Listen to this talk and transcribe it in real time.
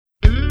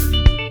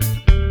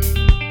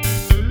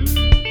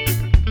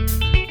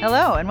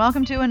Hello, and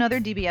welcome to another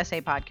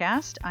DBSA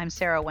podcast. I'm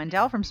Sarah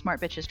Wendell from Smart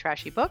Bitches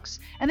Trashy Books,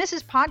 and this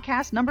is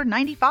podcast number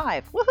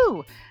 95.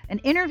 Woohoo! An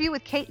interview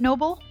with Kate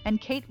Noble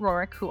and Kate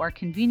Rorick, who are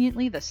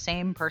conveniently the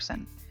same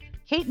person.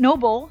 Kate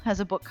Noble has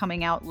a book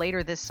coming out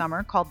later this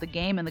summer called The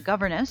Game and the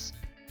Governess,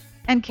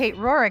 and Kate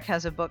Rorick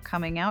has a book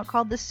coming out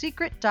called The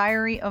Secret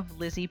Diary of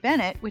Lizzie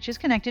Bennet, which is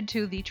connected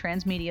to the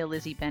transmedia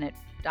Lizzie Bennet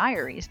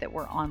Diaries that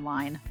were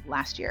online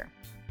last year.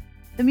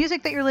 The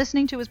music that you're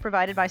listening to is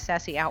provided by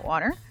Sassy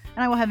Outwater,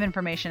 and I will have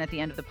information at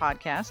the end of the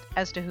podcast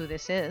as to who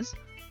this is.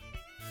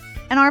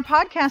 And our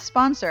podcast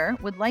sponsor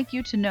would like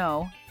you to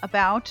know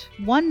about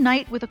One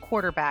Night with a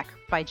Quarterback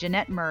by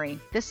Jeanette Murray.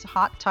 This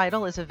hot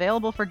title is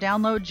available for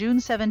download June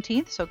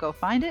 17th, so go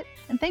find it.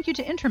 And thank you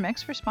to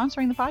Intermix for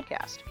sponsoring the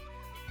podcast.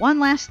 One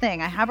last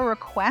thing, I have a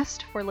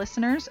request for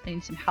listeners. I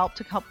need some help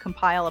to help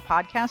compile a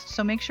podcast,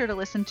 so make sure to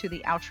listen to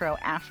the outro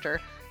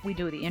after we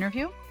do the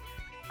interview.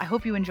 I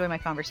hope you enjoy my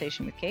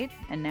conversation with Kate,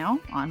 and now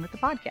on with the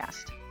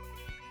podcast.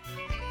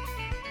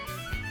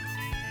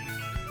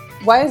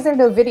 Why is there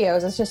no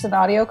videos? It's just an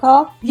audio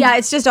call? Yeah,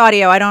 it's just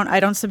audio. I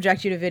don't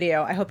subject you to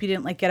video. I hope you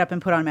didn't get up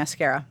and put on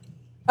mascara.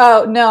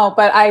 Oh, no,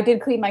 but I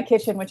did clean my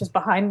kitchen, which is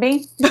behind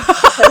me. Well,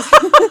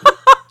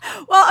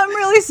 I'm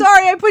really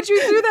sorry. I put you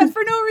through that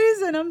for no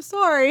reason. I'm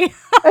sorry.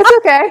 It's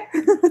okay.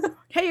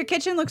 Hey, your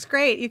kitchen looks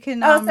great. You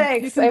can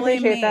thanks. You can I blame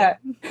appreciate me.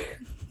 that.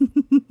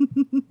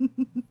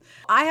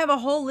 I have a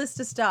whole list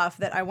of stuff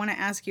that I want to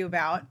ask you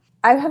about.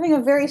 I'm having a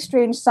very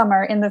strange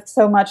summer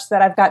so much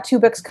that I've got 2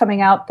 books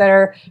coming out that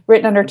are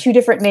written under 2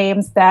 different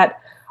names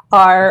that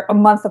are a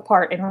month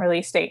apart in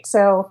release date.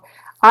 So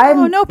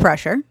no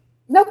pressure.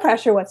 No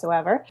pressure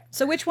whatsoever.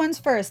 So which one's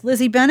first?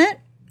 Lizzie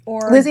Bennet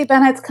or Lizzie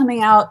Bennet's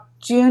coming out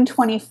June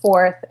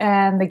 24th,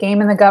 and The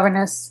Game and the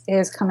Governess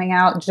is coming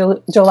out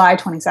July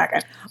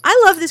 22nd.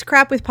 I love this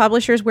crap with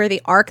publishers where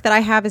the arc that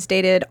I have is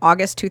dated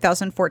August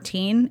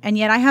 2014, and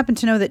yet I happen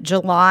to know that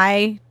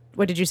July,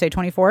 what did you say,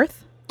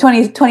 24th?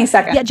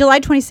 22nd. Yeah, July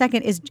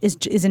 22nd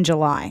is in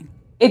July.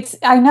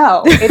 I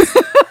know.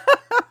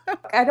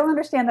 I don't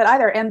understand that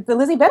either. And the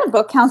Lizzie Bennet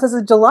book counts as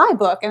a July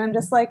book. And I'm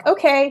just like,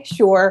 okay,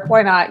 sure.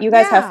 Why not? You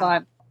guys have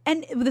fun.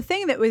 And the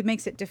thing that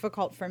makes it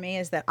difficult for me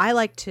is that I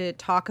like to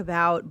talk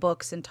about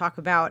books and talk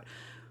about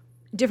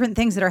different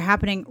things that are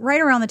happening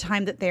right around the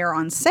time that they are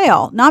on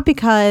sale. Not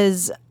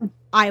because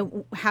I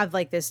have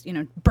like this,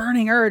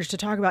 burning urge to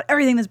talk about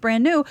everything that's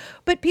brand new,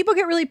 but people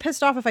get really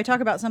pissed off if I talk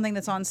about something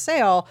that's on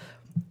sale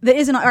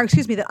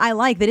that I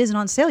like that isn't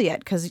on sale yet,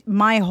 because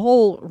my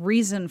whole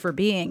reason for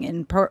being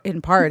in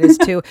part is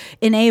to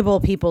enable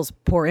people's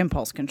poor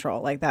impulse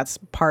control. Like that's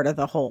part of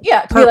the whole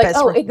purpose.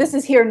 To be like, this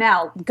is here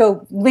now.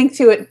 Go link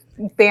to it.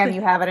 Bam,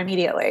 you have it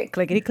immediately.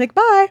 Clickety click,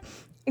 bye.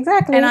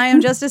 Exactly. And I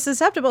am just as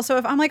susceptible. So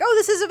if I'm like, oh,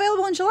 this is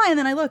available in July, and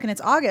then I look and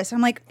it's August,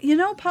 I'm like,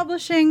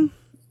 publishing.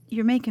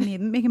 You're making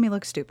me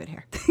look stupid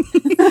here.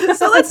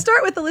 So let's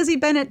start with the Lizzie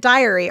Bennet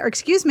Diary,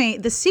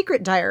 the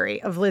Secret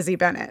Diary of Lizzie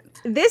Bennet.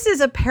 This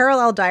is a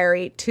parallel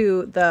diary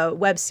to the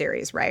web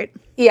series, right?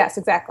 Yes,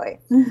 exactly.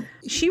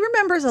 She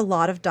remembers a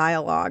lot of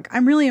dialogue.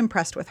 I'm really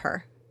impressed with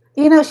her.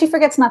 She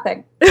forgets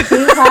nothing. She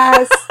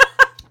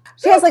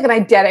has like an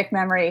eidetic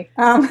memory.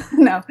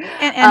 No.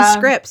 And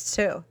scripts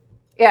too.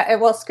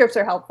 Yeah, scripts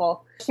are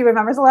helpful. She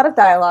remembers a lot of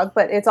dialogue,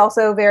 but it's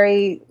also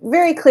very,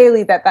 very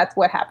clearly that's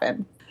what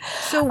happened.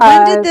 So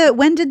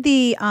when did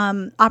the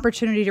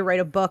opportunity to write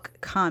a book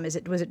come? Was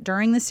it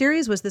during the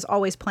series? Was this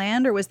always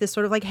planned, or was this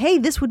sort of like, hey,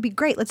 this would be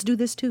great, let's do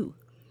this too?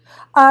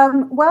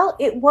 Well,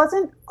 it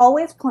wasn't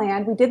always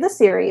planned. We did the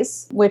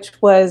series, which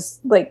was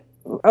like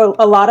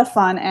a lot of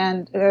fun,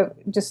 and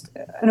just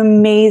an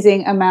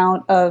amazing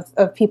amount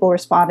of people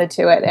responded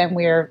to it, and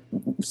we're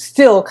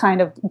still kind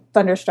of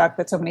thunderstruck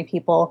that so many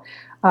people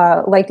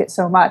liked it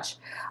so much.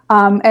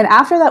 And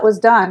after that was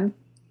done,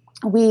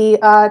 we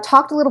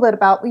talked a little bit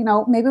about,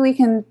 maybe we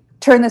can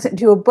turn this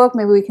into a book.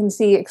 Maybe we can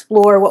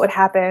explore what would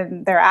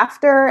happen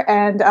thereafter.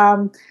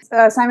 And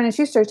Simon &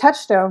 Schuster,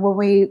 Touchstone, when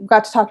we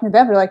got to talking to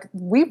them, they're like,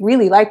 we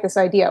really like this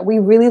idea. We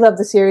really love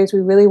the series.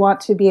 We really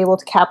want to be able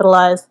to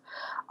capitalize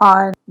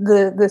on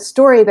the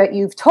story that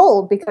you've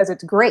told, because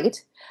it's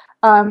great.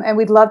 And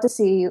we'd love to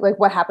see like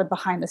what happened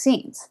behind the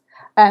scenes.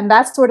 And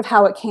that's sort of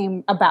how it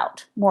came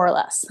about, more or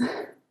less.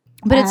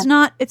 But it's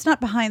not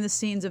behind the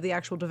scenes of the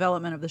actual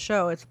development of the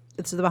show.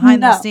 It's the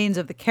behind the scenes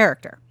of the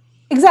character.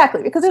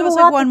 Exactly, because there's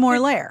like one more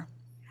layer.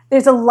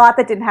 There's a lot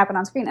that didn't happen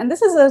on screen, and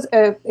this is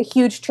a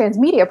huge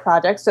transmedia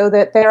project, so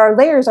that there are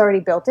layers already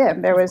built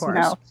in. There was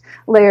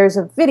layers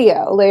of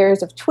video,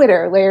 layers of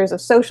Twitter, layers of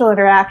social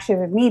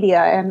interaction and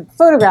media, and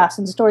photographs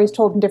and stories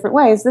told in different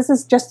ways. This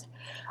is just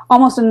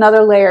almost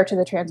another layer to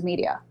the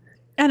transmedia,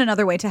 and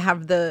another way to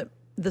have the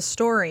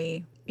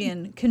story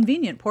in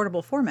convenient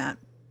portable format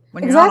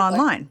when you're not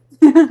online.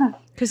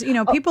 Because,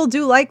 people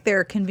do like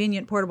their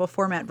convenient portable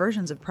format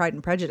versions of Pride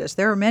and Prejudice.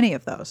 There are many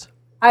of those.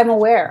 I'm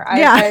aware.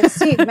 I've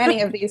seen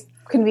many of these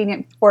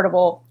convenient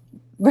portable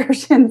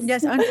versions.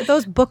 Yes,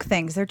 those book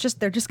things, they're just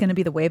going to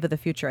be the wave of the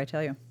future, I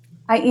tell you.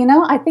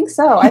 I think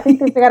so. I think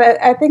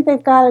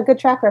they've got a good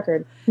track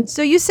record.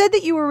 So you said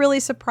that you were really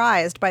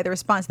surprised by the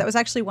response. That was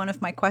actually one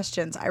of my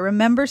questions. I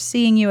remember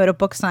seeing you at a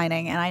book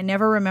signing, and I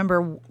never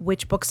remember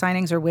which book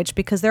signings are which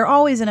because they're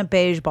always in a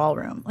beige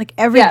ballroom. Like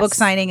every book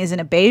signing is in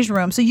a beige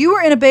room. So you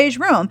were in a beige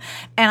room,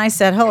 and I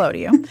said hello to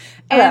you.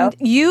 And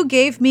you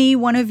gave me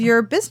one of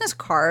your business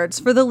cards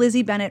for the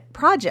Lizzie Bennet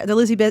project, the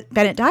Lizzie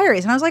Bennet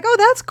Diaries. And I was like, oh,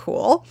 that's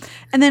cool.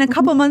 And then a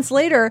couple months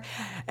later,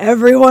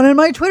 everyone in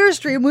my Twitter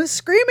stream was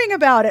screaming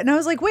about it. And I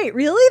was like, wait,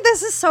 really?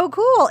 This is so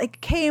cool.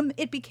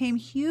 It became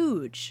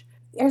huge.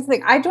 Here's the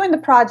thing. I joined the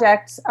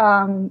project,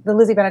 the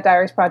Lizzie Bennet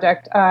Diaries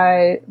project,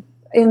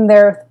 in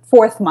their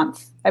 4th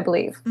month, I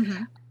believe.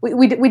 Mm-hmm.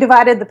 We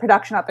divided the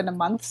production up into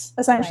months,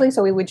 essentially. Right.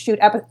 So we would shoot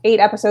 8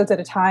 episodes at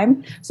a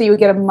time. So you would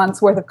get a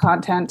month's worth of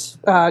content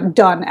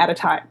done at a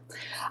time.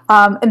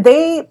 And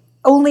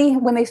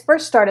when they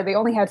first started, they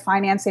only had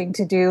financing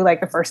to do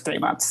like the first 3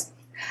 months.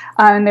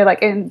 And they're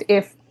like, and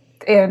if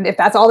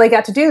that's all they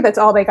got to do, that's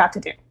all they got to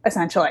do,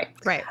 essentially.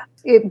 Right.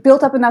 It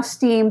built up enough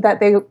steam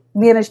that they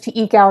managed to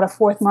eke out a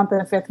 4th month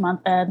and a 5th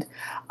month. And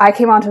I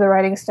came onto the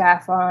writing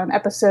staff on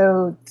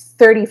episode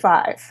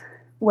 35,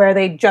 where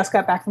they just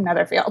got back from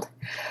Netherfield.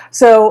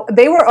 So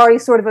they were already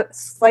sort of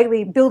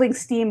slightly building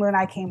steam when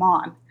I came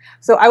on.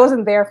 So I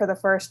wasn't there for the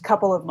first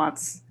couple of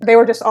months. They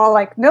were just all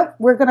like, nope,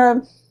 we're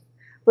gonna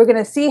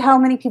see how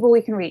many people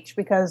we can reach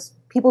because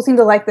people seem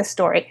to like this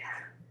story.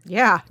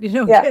 Yeah.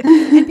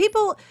 And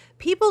people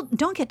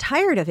don't get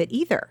tired of it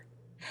either.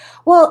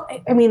 Well,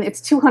 I mean, it's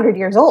 200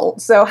 years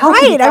old, so how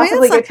can you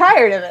possibly get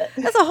tired of it?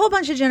 That's a whole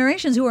bunch of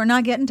generations who are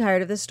not getting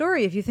tired of this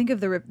story. If you think of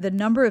the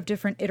number of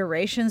different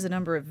iterations, the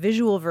number of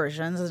visual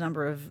versions, the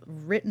number of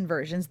written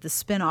versions, the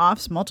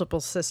spin-offs, multiple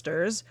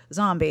sisters,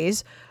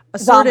 zombies,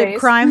 assorted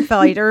crime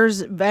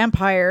fighters,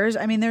 vampires.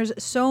 I mean, there's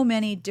so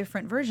many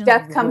different versions.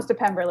 Death Comes to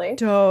Pemberley.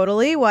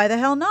 Totally. Why the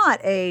hell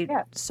not?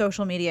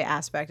 Social media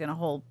aspect and a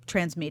whole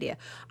transmedia.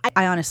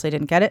 I honestly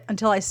didn't get it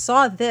until I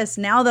saw this.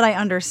 Now that I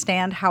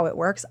understand how it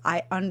works,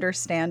 I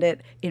understand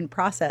it in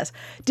process.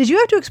 Did you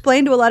have to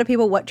explain to a lot of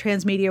people what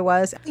transmedia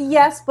was?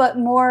 Yes, but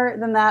more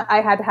than that,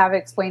 I had to have it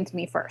explained to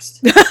me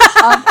first.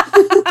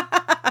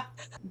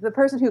 The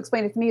person who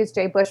explained it to me is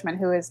Jay Bushman,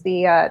 who is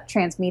the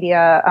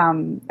transmedia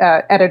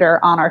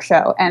editor on our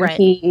show. And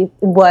he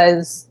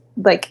was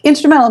like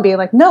instrumental in being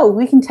like, no,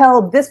 we can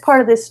tell this part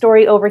of this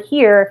story over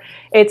here.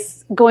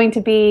 It's going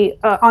to be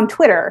on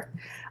Twitter.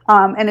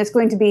 And it's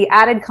going to be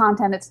added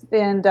content.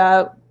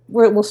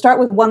 We'll start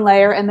with one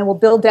layer and then we'll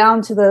build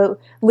down to the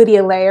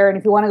Lydia layer. And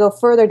if you want to go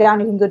further down,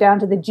 you can go down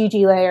to the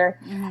Gigi layer.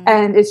 Mm-hmm.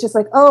 And it's just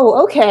like,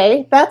 oh,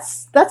 okay,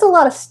 that's a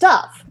lot of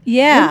stuff.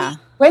 Yeah.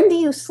 When do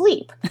you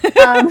sleep?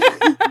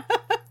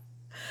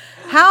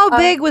 How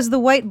big was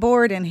the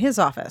whiteboard in his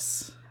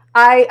office?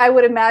 I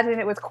would imagine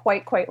it was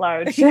quite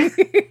large.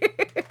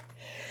 The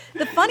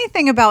funny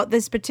thing about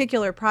this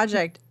particular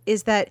project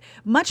is that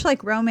much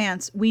like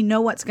romance, we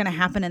know what's going to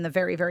happen in the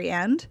very, very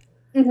end.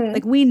 Mm-hmm.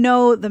 Like we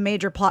know the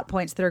major plot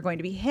points that are going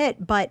to be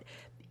hit. But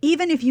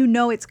even if you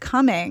know it's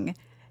coming,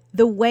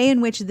 the way in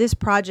which this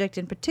project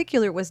in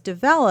particular was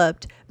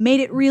developed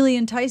made it really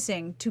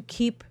enticing to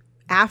keep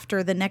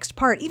after the next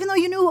part, even though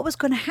you knew what was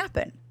going to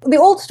happen. The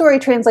old story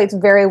translates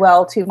very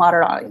well to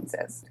modern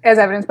audiences, as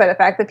evidenced by the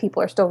fact that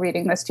people are still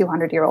reading this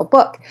 200-year-old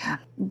book.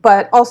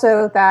 But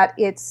also that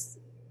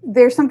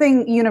there's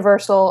something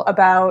universal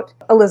about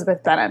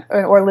Elizabeth Bennet,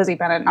 or Lizzie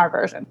Bennet in our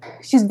version.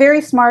 She's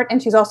very smart,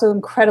 and she's also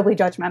incredibly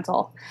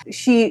judgmental.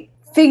 She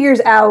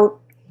figures out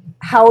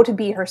how to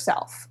be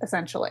herself,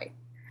 essentially.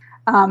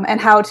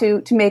 And how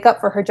to make up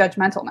for her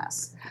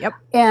judgmentalness. Yep.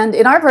 And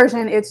in our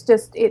version, it's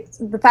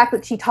the fact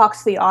that she talks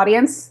to the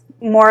audience,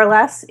 more or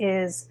less,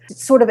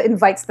 sort of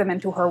invites them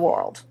into her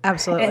world.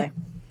 Absolutely.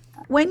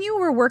 When you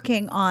were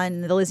working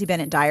on the Lizzie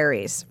Bennet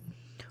Diaries,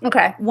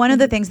 one of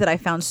the things that I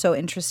found so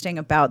interesting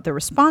about the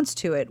response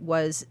to it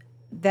was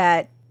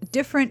that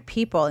different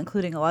people,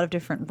 including a lot of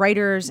different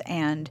writers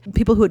and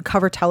people who would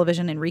cover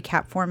television in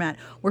recap format,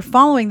 were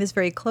following this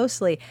very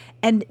closely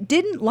and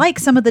didn't like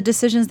some of the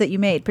decisions that you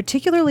made,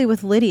 particularly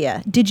with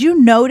Lydia. Did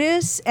you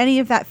notice any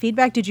of that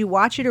feedback? Did you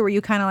watch it, or were you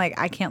kind of like,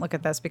 I can't look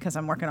at this because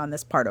I'm working on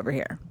this part over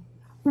here?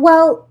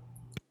 Well,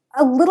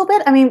 a little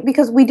bit. I mean,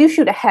 because we do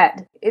shoot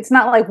ahead. It's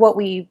not like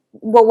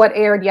what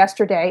aired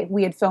yesterday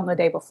we had filmed the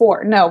day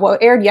before. No,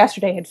 what aired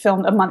yesterday had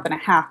filmed a month and a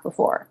half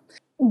before.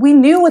 We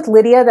knew with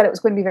Lydia that it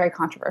was going to be very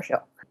controversial.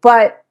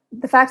 But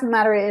the fact of the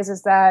matter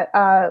is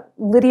that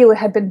Lydia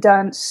had been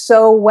done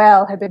so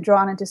well, had been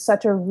drawn into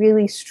such a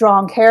really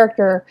strong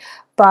character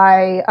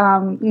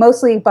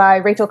mostly by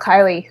Rachel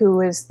Kiley,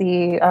 who is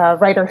the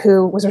writer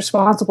who was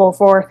responsible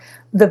for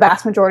the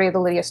vast majority of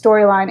the Lydia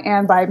storyline,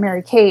 and by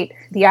Mary Kate,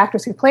 the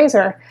actress who plays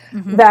her,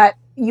 mm-hmm. that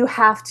you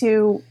have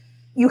to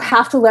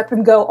let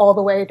them go all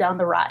the way down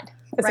the ride,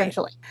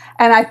 essentially. Right.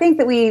 And I think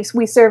that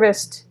we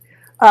serviced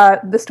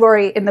the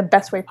story in the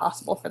best way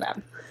possible for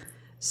them.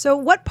 So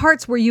what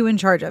parts were you in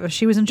charge of? If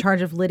she was in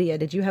charge of Lydia,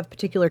 did you have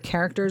particular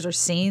characters or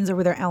scenes, or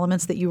were there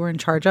elements that you were in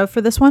charge of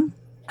for this one?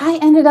 I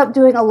ended up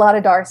doing a lot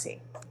of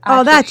Darcy.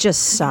 Oh, that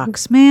just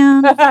sucks,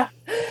 man.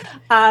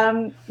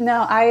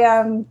 No,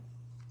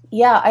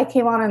 I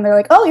came on and they're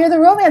like, "Oh, you're the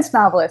romance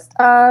novelist."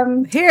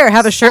 Here,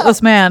 have a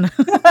shirtless man.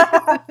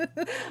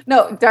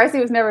 No, Darcy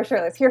was never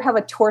shirtless. Here, have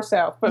a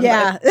torso. From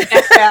Yeah. the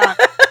neck down.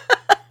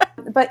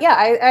 But yeah,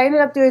 I ended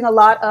up doing a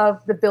lot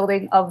of the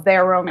building of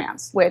their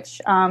romance,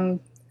 which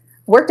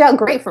worked out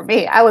great for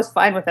me. I was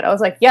fine with it. I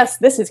was like, yes,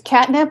 this is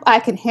catnip. I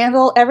can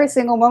handle every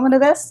single moment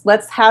of this.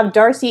 Let's have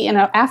Darcy in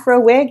an afro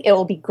wig. It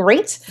will be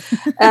great.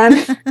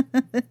 And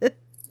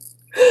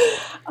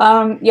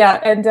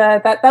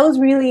that was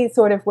really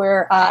sort of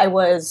where I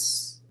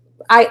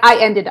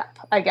ended up,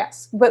 I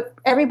guess. But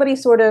everybody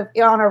sort of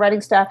on our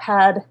writing staff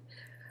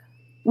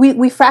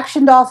we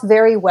fractioned off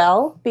very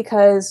well,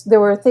 because there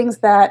were things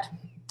that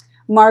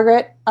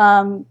Margaret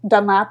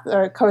Dunlap,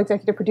 our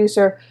co-executive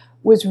producer,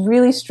 was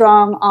really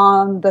strong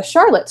on the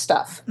Charlotte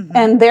stuff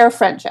and their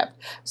friendship.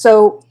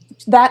 So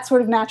that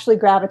sort of naturally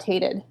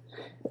gravitated.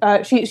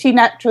 She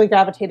naturally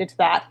gravitated to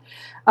that.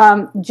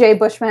 Jay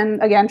Bushman,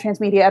 again,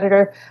 transmedia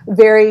editor,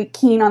 very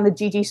keen on the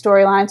Gigi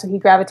storyline, so he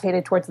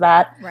gravitated towards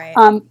that. Right.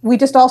 We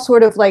just all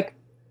sort of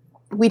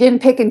we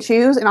didn't pick and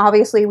choose, and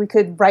obviously we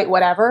could write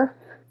whatever.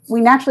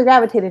 We naturally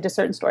gravitated to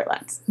certain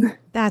storylines.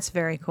 That's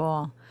very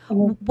cool.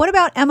 What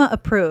about Emma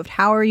Approved?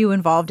 How are you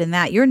involved in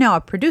that? You're now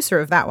a producer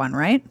of that one,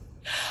 right?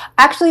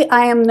 Actually,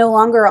 I am no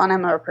longer on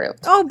Emma Approved.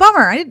 Oh,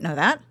 bummer. I didn't know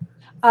that.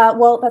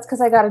 Well, that's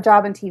because I got a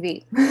job in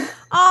TV.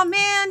 Oh,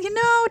 man,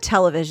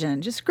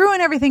 television, just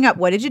screwing everything up.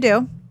 What did you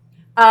do?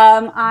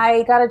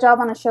 I got a job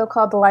on a show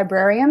called The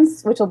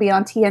Librarians, which will be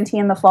on TNT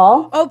in the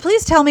fall. Oh,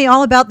 please tell me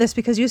all about this,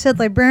 because you said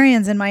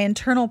librarians and my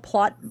internal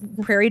plot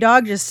prairie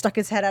dog just stuck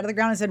his head out of the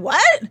ground and said,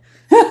 what?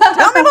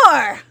 Tell me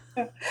more.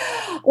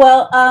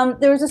 Well,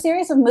 there was a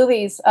series of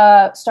movies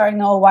starring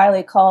Noah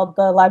Wiley called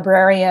The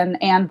Librarian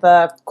and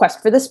The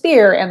Quest for the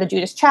Spear and The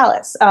Judas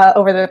Chalice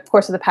over the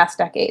course of the past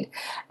decade.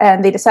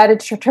 And they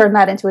decided to turn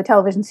that into a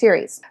television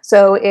series.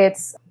 So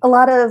it's a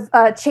lot of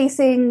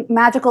chasing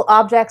magical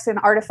objects and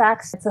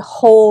artifacts. It's a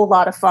whole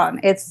lot of fun.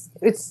 It's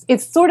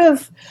sort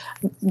of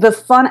the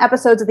fun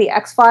episodes of The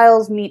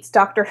X-Files meets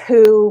Doctor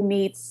Who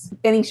meets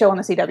any show on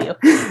the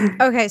CW.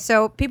 Okay,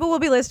 so people will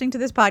be listening to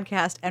this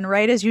podcast, and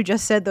right as you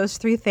just said those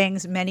three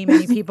things, many,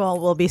 many people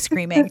will be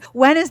screaming.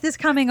 When is this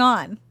coming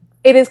on?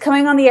 It is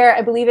coming on the air.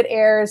 I believe it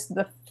airs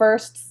the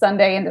first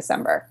Sunday in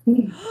December.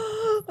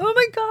 Oh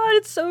my God,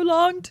 it's so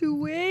long to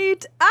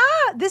wait.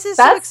 This is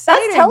so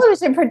exciting. That's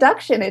television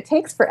production. It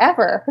takes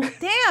forever.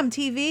 Damn,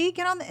 TV,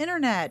 get on the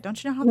internet.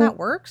 Don't you know how that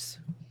works?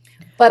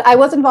 But I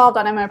was involved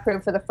on Emma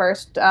Approved for the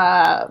first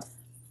 5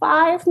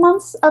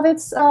 months of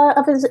its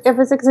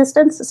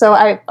existence. So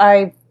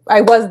I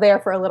was there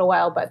for a little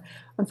while, but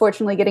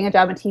unfortunately getting a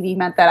job in TV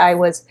meant that I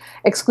was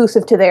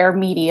exclusive to their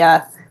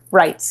media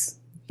rights.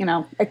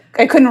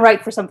 I couldn't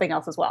write for something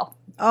else as well.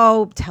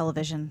 Oh,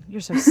 television. You're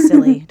so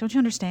silly. Don't you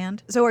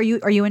understand? So are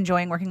you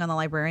enjoying working on The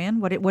Librarian?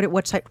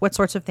 What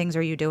sorts of things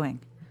are you doing?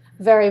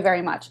 Very,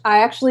 very much. I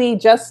actually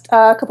just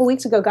a couple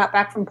weeks ago got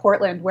back from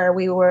Portland,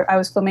 where I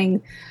was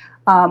filming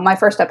my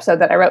first episode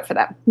that I wrote for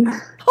them.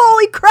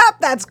 Holy crap,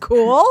 that's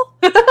cool.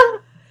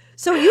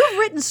 So you've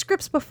written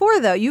scripts before,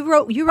 though. You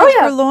wrote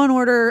for Law and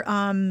Order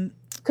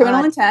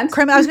Criminal Intent.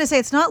 I was going to say,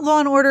 it's not Law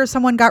and Order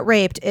someone got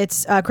raped.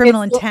 It's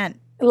Criminal Intent.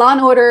 Law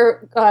and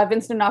Order,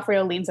 Vincent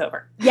D'Onofrio leans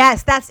over.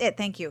 Yes, that's it.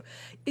 Thank you.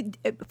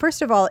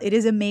 First of all, it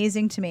is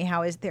amazing to me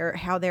how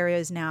there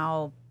is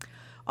now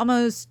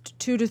almost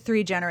 2 to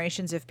 3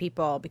 generations of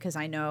people, because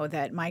I know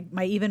that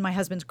even my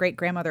husband's great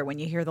grandmother, when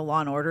you hear the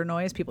Law and Order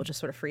noise, people just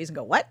sort of freeze and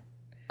go, "What?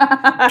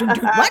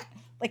 What?"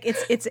 Like it's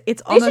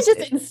almost. They should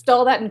just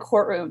install that in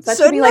courtrooms. That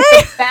should be like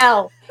the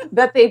bell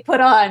that they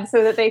put on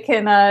so that they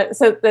can.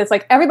 So it's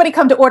like, everybody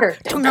come to order.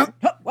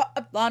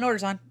 Law and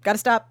Order's on. Got to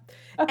stop.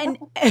 And.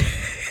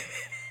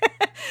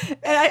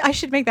 And I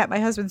should make that my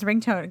husband's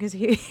ringtone, because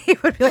he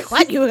would be like,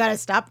 "What? You got to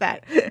stop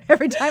that."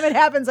 Every time it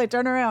happens, I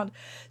turn around.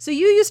 So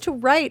you used to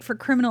write for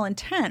Criminal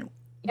Intent.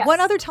 Yes. What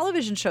other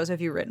television shows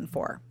have you written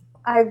for?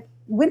 I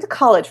went to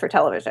college for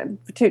television,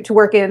 to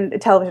work in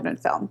television and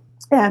film.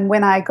 And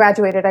when I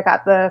graduated, I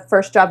got the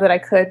first job that I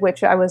could,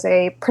 which I was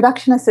a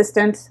production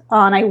assistant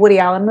on a Woody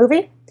Allen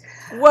movie.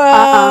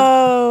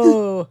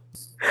 Whoa.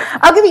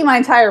 I'll give you my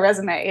entire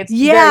resume. It's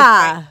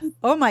very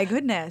oh my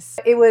goodness.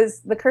 It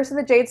was The Curse of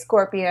the Jade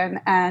Scorpion,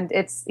 and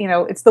it's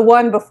the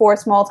one before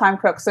Small Time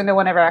Crooks, so no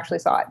one ever actually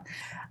saw it.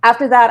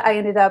 After that, I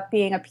ended up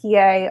being a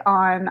PA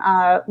on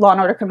Law and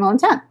Order Criminal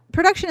Intent.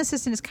 Production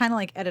assistant is kind of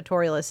like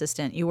editorial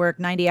assistant. You work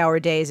 90-hour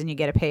days and you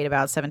get paid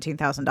about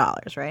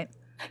 $17,000, right?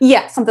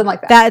 Yeah, something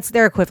like that. That's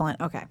their equivalent.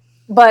 Okay.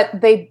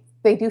 But they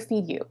do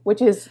feed you,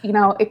 which is,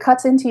 it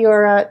cuts into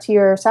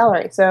your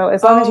salary. So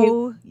as long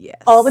as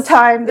all the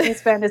time that you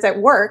spend is at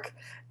work,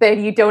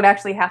 then you don't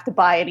actually have to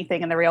buy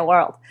anything in the real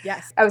world.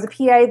 Yes. I was a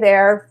PA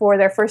there for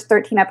their first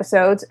 13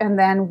 episodes, and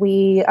then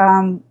we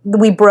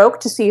broke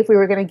to see if we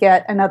were going to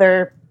get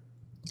another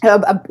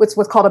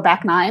what's called a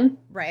back nine.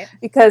 Right.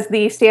 Because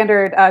the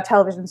standard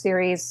television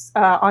series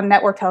on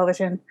network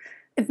television,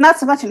 it's not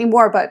so much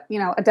anymore, but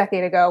a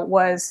decade ago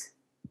was,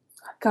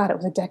 God, it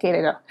was a decade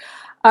ago.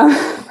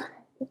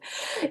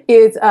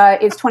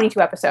 is 22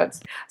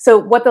 episodes. So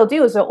what they'll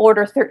do is they'll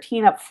order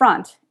 13 up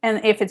front.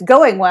 And if it's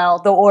going well,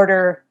 they'll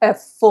order a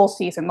full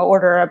season. They'll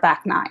order a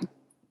back 9.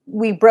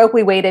 We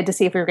waited to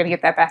see if we were going to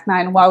get that back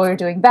 9. And while we were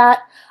doing that,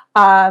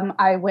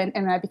 I went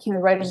and I became the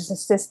writer's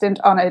assistant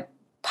on a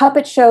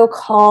puppet show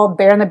called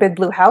Bear in the Big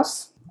Blue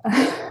House.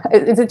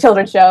 It's a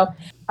children's show.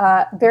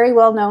 Very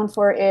well known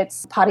for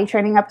its potty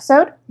training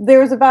episode.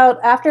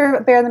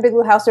 After Bear in the Big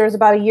Blue House, there was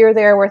about a year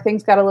there where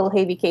things got a little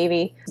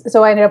havey-cavey.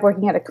 So I ended up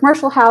working at a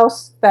commercial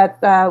house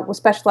that was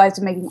specialized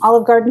in making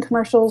Olive Garden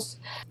commercials.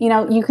 You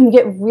know, you can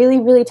get really,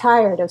 really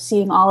tired of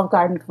seeing Olive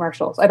Garden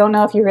commercials. I don't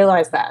know if you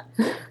realize that.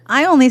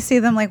 I only see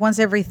them like once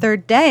every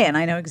third day, and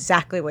I know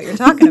exactly what you're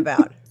talking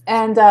about.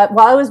 And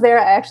while I was there,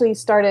 I actually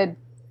started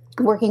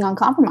working on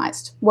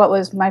Compromised, what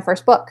was my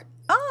first book.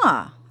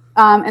 Ah.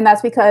 And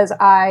that's because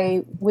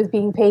I was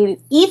being paid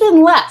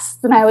even less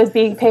than I was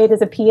being paid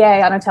as a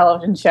PA on a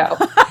television show.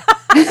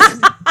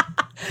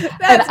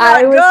 That's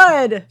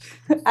not good.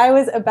 I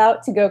was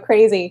about to go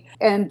crazy.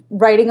 And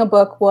writing a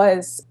book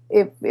was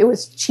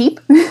cheap.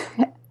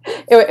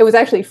 It was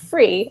actually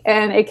free.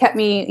 And it kept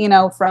me,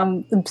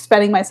 from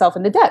spending myself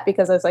into debt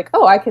because I was like,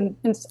 I can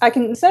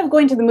instead of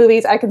going to the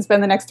movies, I can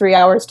spend the next 3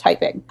 hours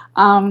typing.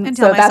 And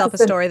tell myself a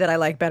story that I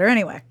like better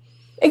anyway.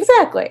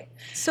 Exactly.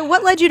 So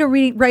what led you to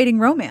writing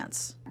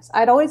romance?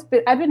 I'd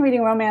been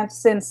reading romance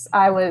since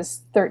I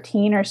was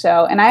 13 or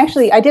so. And I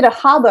did a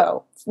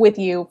hobbo with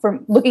you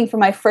from looking for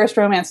my first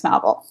romance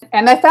novel.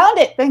 And I found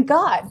it, thank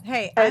God.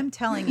 Hey, I'm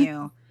telling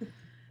you,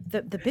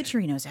 the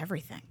bitchery knows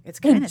everything. It's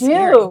kind of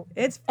scary.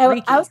 It's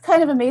freaky. I was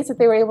kind of amazed that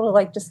they were able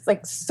to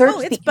search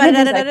the images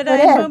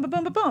boom,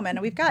 boom, boom, boom,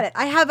 and we've got it.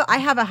 I have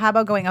a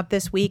habbo going up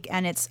this week,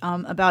 and it's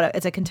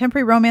it's a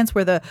contemporary romance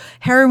where the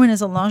heroine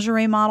is a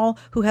lingerie model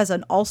who has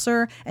an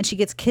ulcer, and she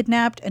gets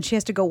kidnapped, and she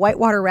has to go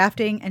whitewater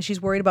rafting, and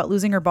she's worried about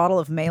losing her bottle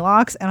of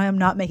Maalox, and I am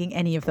not making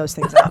any of those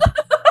things up.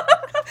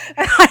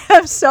 And I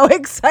am so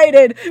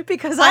excited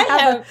because I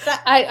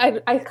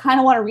kind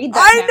of want to read that.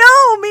 I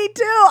know, me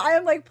too. I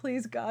am like,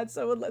 please God,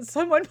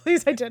 someone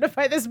please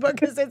identify this book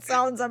because it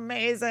sounds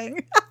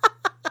amazing.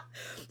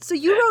 So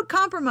you wrote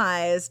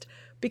Compromised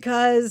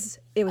because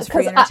it was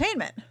free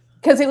entertainment.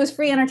 Because it was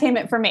free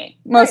entertainment for me,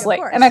 mostly.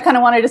 Right, and I kind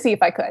of wanted to see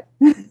if I could.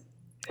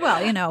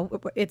 Well,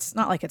 it's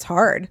not like it's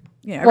hard.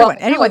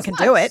 Anyone can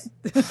do it.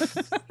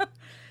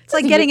 It's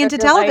like getting into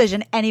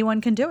television.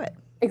 Anyone can do it.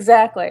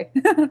 Exactly.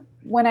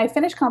 When I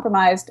finished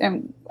Compromised,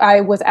 and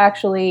I was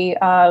actually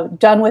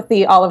done with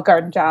the Olive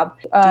Garden job.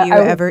 Do you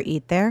ever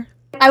eat there?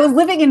 I was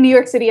living in New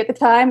York City at the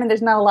time, and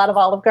there's not a lot of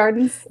Olive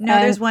Gardens. No,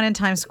 there's one in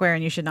Times Square,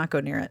 and you should not go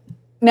near it.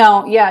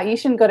 No, yeah, you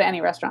shouldn't go to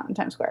any restaurant in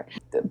Times Square.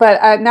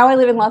 But now I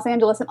live in Los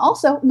Angeles, and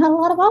also not a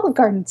lot of Olive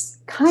Gardens.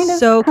 Kind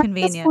of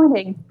convenient.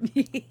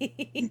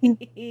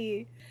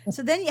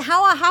 So then,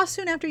 how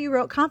soon after you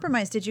wrote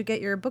Compromised did you get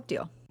your book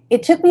deal?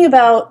 It took me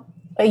about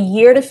a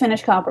year to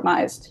finish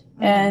Compromised.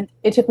 And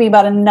it took me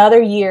about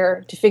another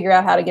year to figure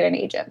out how to get an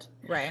agent.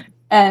 Right.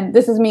 And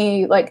this is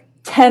me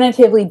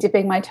tentatively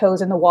dipping my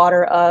toes in the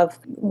water of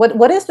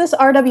what is this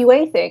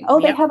RWA thing?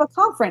 Oh, They have a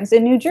conference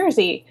in New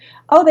Jersey.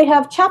 Oh, they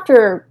have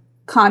chapter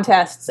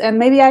contests, and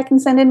maybe I can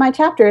send in my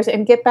chapters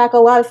and get back a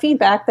lot of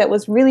feedback that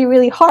was really,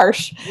 really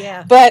harsh,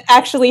 but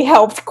actually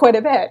helped quite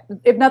a bit.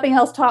 If nothing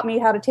else, taught me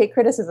how to take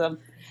criticism.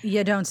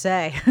 You don't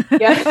say.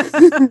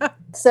 Yeah.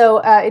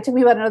 So it took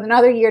me about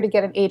another year to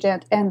get an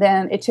agent, and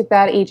then it took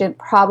that agent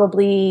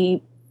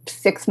probably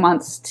 6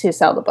 months to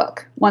sell the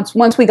book. Once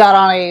we got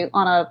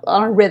on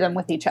a rhythm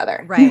with each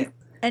other. Right.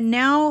 And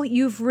now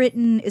you've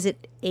written, is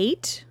it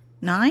 8,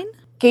 9?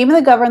 Game of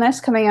the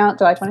Governess, coming out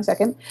July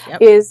 22nd,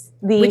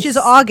 which is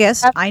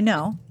August. I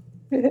know.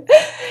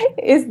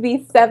 Is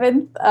the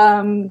 7th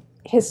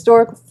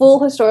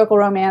full historical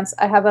romance.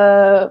 I have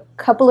a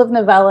couple of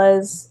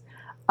novellas.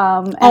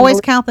 Always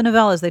count the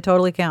novellas. They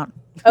totally count.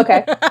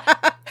 Okay.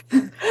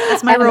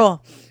 That's my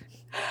rule.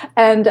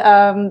 And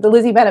the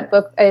Lizzie Bennet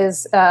book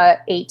is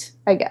 8,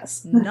 I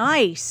guess.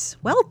 Nice.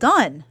 Well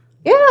done.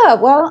 Yeah.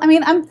 Well, I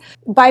mean, I'm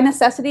by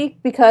necessity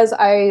because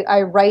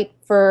I write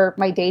for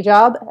my day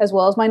job as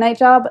well as my night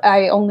job.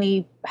 I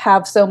only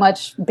have so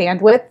much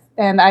bandwidth,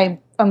 and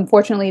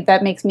unfortunately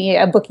that makes me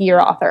a book a year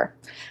author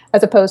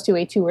as opposed to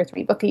a 2 or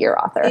 3 book a year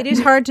author. It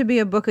is hard to be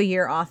a book a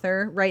year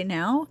author right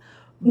now,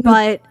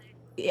 but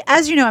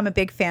as you know, I'm a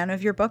big fan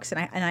of your books, and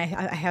I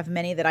have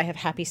many that I have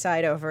happy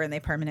side over, and they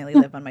permanently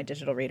live on my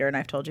digital reader, and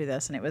I've told you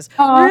this, and it was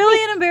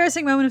really an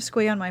embarrassing moment of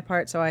squee on my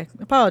part, so I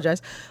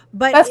apologize.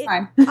 But that's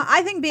fine.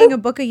 I think being a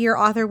book a year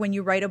author, when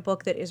you write a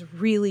book that is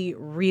really,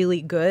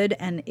 really good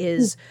and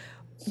is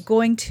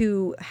going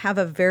to have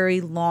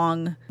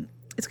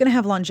it's going to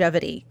have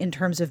longevity in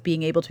terms of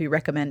being able to be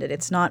recommended.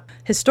 It's not,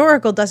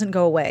 historical doesn't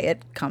go away.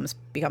 It becomes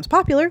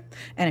popular,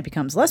 and it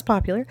becomes less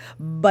popular,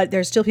 but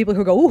there's still people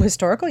who go, ooh,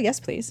 historical? Yes,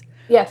 please.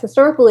 Yes,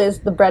 historical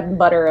is the bread and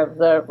butter of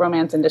the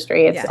romance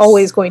industry. It's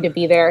always going to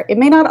be there. It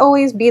may not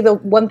always be the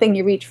one thing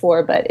you reach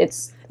for, but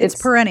it's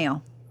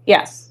perennial.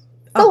 Yes.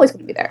 always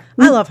going to be there.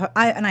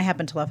 I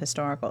happen to love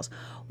historicals.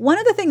 One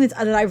of the things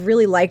that I've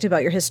really liked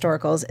about your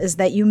historicals is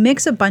that you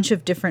mix a bunch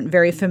of different,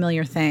 very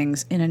familiar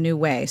things in a new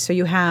way. So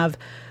you have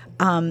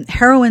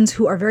heroines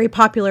who are very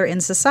popular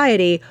in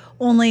society,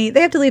 only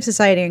they have to leave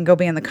society and go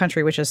be in the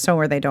country, which is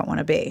somewhere they don't want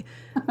to be.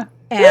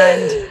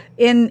 And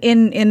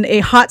in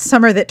a hot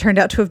summer that turned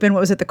out to have been, what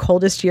was it, the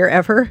coldest year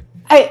ever?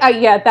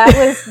 Yeah, that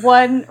was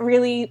one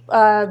really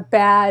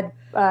bad.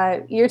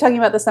 You're talking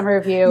about the Summer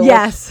Review.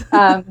 Yes.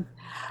 Which,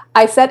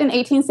 I set in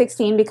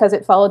 1816 because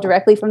it followed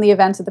directly from the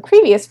events of the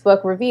previous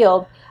book,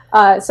 Revealed.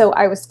 So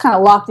I was kind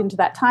of locked into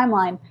that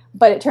timeline.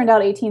 But it turned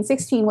out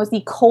 1816 was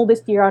the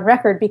coldest year on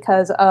record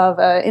because of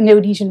an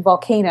Indonesian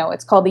volcano.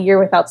 It's called the Year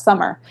Without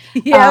Summer.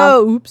 Yeah,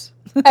 oops.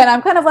 And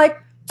I'm kind of like,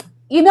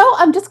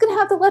 I'm just going to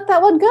have to let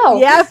that one go.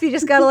 Yeah, if you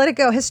just got to let it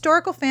go.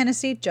 Historical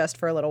fantasy just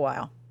for a little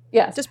while.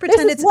 Yes. Just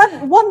pretend it's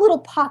one little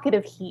pocket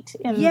of heat.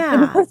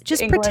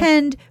 Just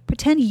pretend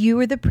you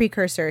were the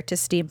precursor to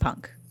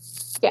steampunk.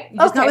 Yeah.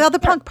 Just not without the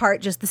punk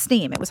part, just the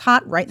steam. It was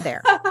hot right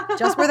there.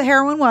 Just where the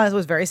heroine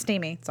was very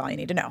steamy. That's all you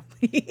need to know.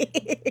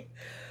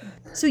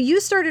 So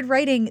you started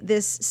writing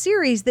this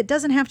series that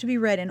doesn't have to be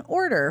read in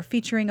order,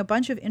 featuring a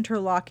bunch of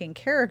interlocking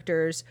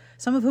characters,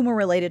 some of whom are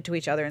related to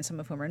each other and some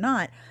of whom are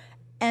not.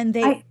 And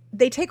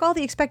they take all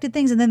the expected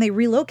things and then they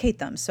relocate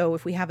them. So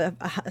if we have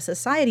a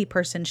society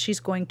person, she's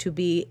going to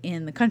be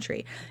in the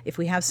country. If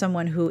we have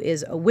someone who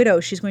is a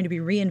widow, she's going to be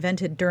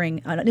reinvented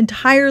during an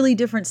entirely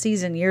different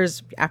season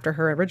years after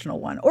her original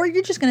one. Or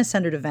you're just going to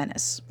send her to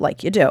Venice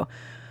like you do.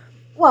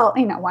 Well,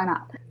 why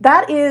not?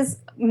 That is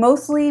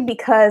mostly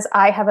because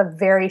I have a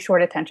very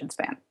short attention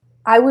span.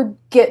 I would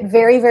get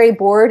very, very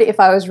bored if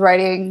I was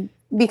writing,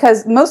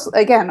 because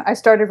I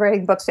started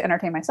writing books to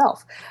entertain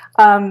myself.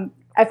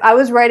 If I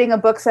was writing a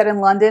book set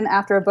in London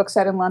after a book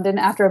set in London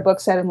after a book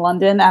set in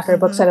London after a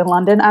book set in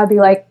London, I'd be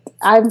like,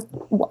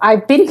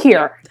 I've been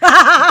here.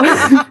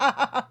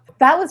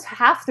 That was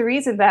half the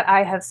reason that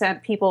I have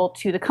sent people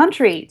to the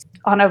country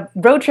on a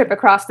road trip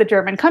across the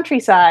German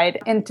countryside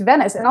into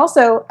Venice. And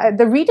also,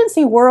 the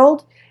Regency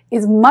world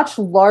is much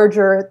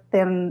larger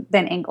than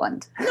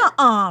England.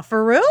 Nuh-uh,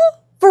 for real?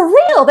 For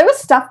real. There was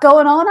stuff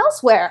going on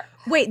elsewhere.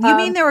 Wait, you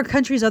mean there were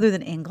countries other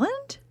than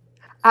England?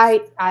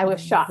 I was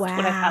shocked when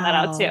I found that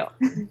out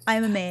too.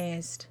 I'm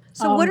amazed.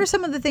 So what are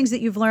some of the things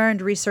that you've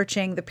learned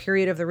researching the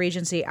period of the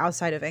Regency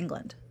outside of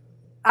England?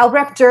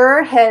 Albrecht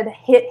Dürer had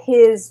hit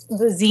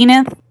the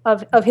zenith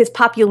of his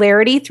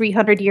popularity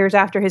 300 years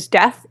after his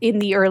death in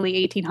the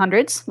early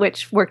 1800s,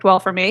 which worked well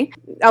for me.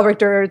 Albrecht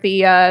Dürer,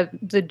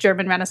 the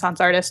German Renaissance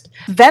artist.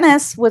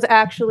 Venice was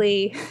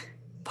actually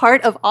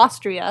part of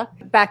Austria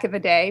back in the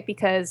day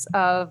because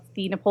of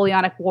the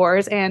Napoleonic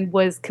Wars and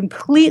was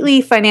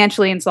completely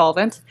financially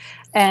insolvent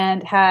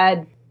and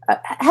had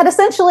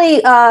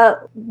essentially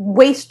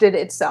wasted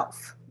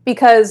itself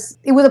because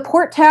it was a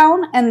port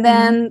town and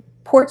then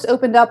ports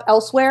opened up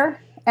elsewhere.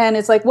 And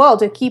it's like, well,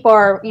 to keep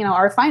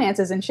our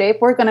finances in shape,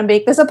 we're going to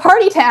make this a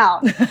party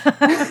town.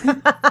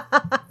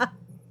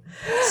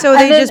 So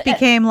they just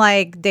became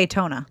like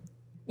Daytona.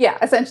 Yeah,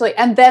 essentially.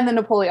 And then the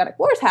Napoleonic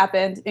Wars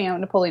happened.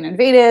 Napoleon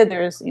invaded.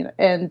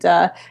 And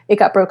it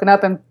got broken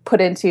up and put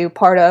into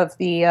part of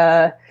the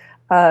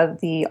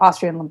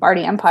Austrian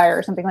Lombardy Empire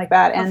or something like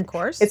that. And of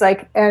course, it's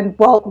like,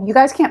 you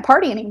guys can't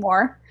party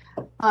anymore.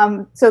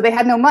 So they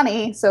had no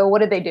money. So what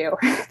did they do?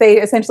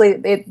 They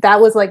essentially, that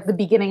was like the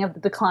beginning of the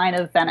decline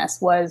of Venice,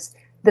 was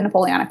the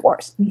Napoleonic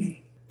Wars.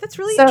 That's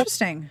really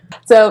interesting.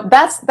 So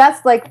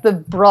that's like the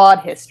broad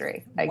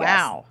history, I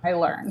guess, I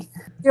learned.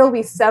 There will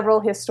be several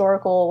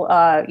historical,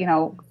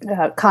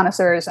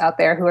 connoisseurs out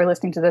there who are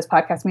listening to this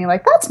podcast being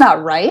like, that's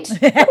not right.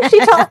 What is she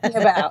talking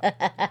about?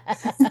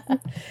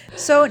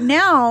 So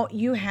now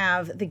you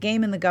have The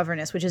Game and the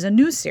Governess, which is a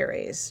new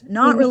series,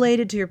 not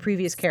related to your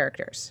previous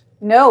characters.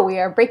 No, we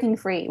are breaking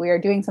free. We are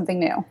doing something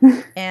new.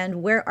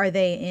 And where are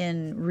they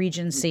in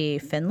Regency,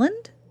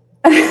 Finland?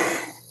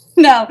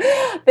 No,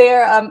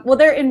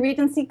 they're in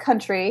Regency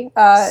country.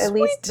 At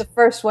least the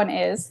first one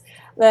is.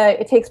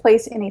 It takes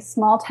place in a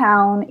small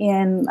town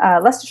in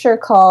Leicestershire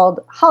called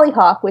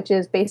Hollyhock, which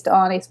is based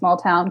on a small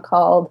town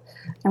called,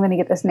 I'm going to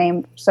get this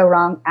name so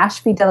wrong,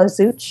 Ashby de la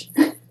Zouch.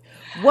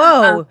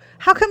 Whoa!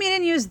 How come you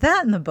didn't use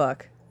that in the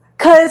book?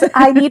 Because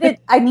I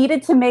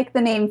needed to make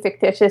the name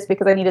fictitious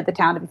because I needed the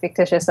town to be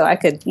fictitious so I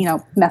could,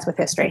 mess with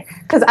history.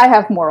 Because I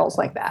have morals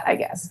like that, I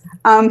guess.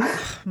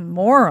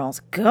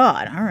 Morals?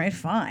 God. All right,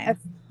 fine.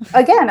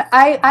 Again,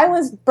 I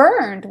was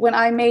burned when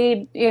I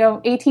made,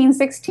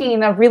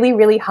 1816 a really,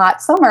 really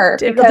hot summer.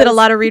 Did a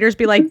lot of readers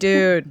be like,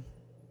 dude?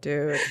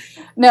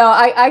 No,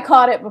 I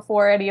caught it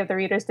before any of the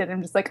readers did.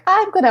 I'm just like,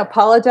 I'm going to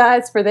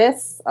apologize for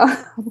this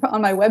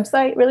on my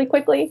website really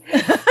quickly.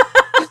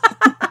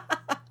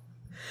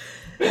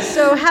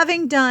 So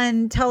having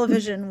done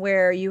television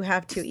where you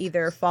have to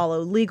either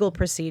follow legal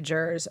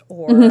procedures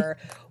or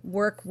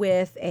work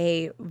with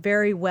a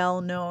very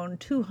well-known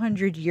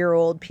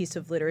 200-year-old piece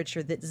of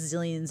literature that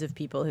zillions of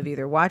people have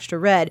either watched or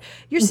read,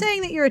 you're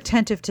saying that you're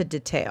attentive to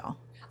detail.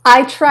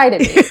 I try to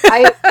be.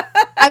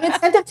 I'm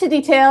attentive to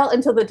detail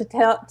until the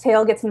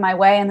detail gets in my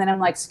way, and then I'm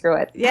like, screw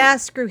it. Yeah,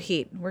 screw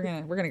heat. We're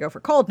gonna go for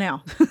cold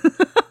now.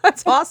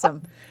 That's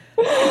awesome.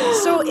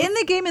 So in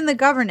the game, in the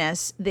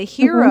Governess, the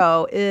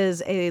hero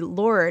is a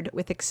lord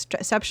with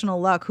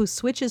exceptional luck who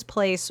switches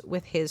place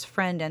with his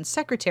friend and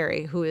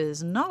secretary, who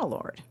is not a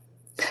lord.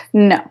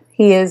 No,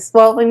 he is.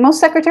 Well, most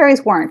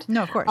secretaries weren't.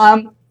 No, of course.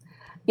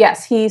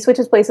 Yes, he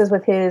switches places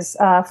with his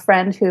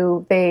friend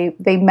who they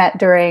met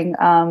during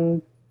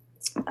the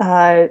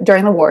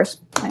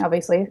wars,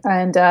 obviously,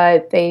 and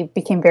they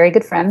became very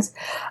good friends.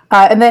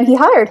 And then he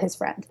hired his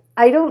friend.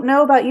 I don't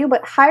know about you,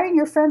 but hiring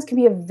your friends can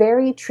be a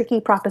very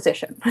tricky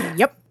proposition.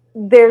 Yep.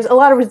 There's a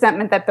lot of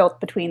resentment that built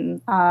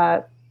between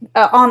on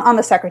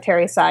the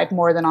secretary's side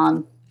more than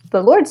on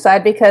the Lord's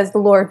side, because the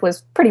Lord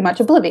was pretty much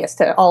oblivious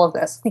to all of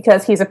this,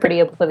 because he's a pretty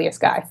oblivious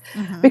guy.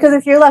 Because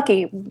if you're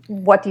lucky,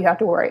 what do you have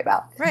to worry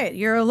about? Right,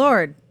 you're a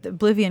lord. The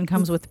oblivion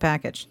comes with the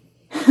package.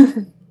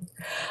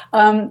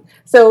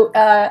 So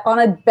on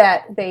a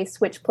bet, they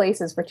switch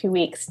places for 2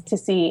 weeks to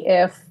see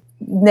if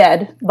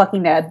Bucky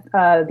Ned,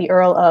 the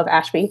Earl of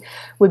Ashby,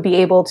 would be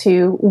able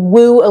to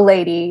woo a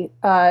lady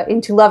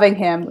into loving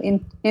him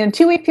in a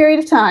 2-week period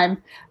of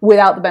time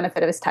without the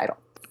benefit of his title.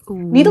 Ooh.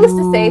 Needless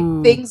to say,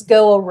 things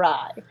go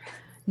awry.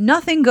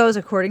 Nothing goes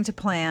according to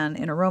plan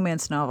in a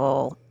romance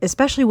novel,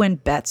 especially when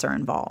bets are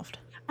involved.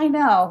 I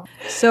know.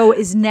 So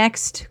is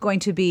next going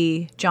to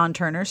be John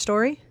Turner's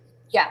story?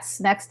 Yes,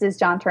 next is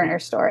John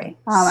Turner's story.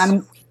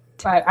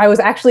 I was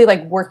actually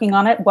working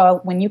on it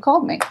when you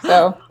called me.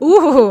 So,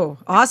 ooh,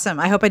 awesome!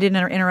 I hope I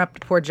didn't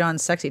interrupt poor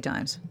John's sexy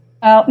times.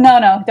 Oh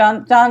no,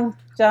 John,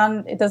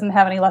 it doesn't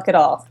have any luck at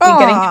all.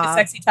 Getting into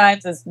sexy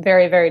times is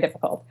very, very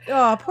difficult.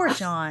 Oh, poor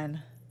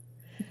John.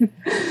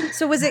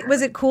 So was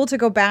it cool to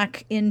go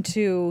back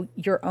into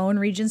your own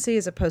Regency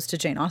as opposed to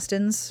Jane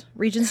Austen's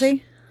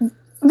Regency?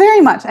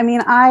 Very much. I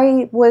mean,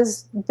 I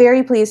was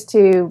very pleased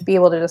to be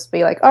able to just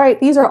be like, all right,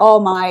 these are all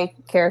my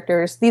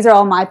characters. These are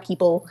all my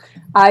people.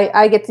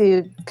 I get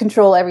to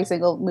control every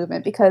single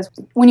movement, because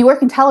when you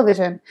work in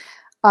television,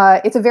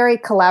 it's a very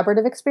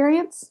collaborative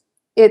experience.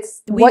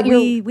 It's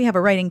we have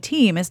a writing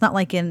team. It's not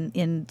like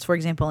in for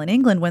example, in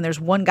England, when there's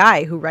one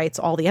guy who writes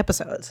all the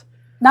episodes.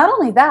 Not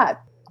only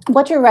that,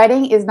 what you're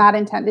writing is not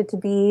intended to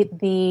be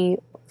the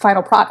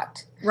final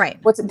product. Right.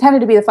 What's intended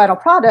to be the final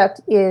product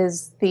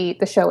is the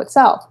show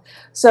itself.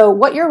 So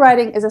what you're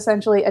writing is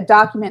essentially a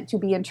document to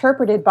be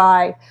interpreted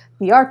by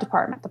the art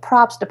department, the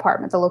props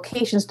department, the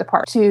locations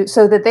department,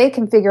 so that they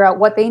can figure out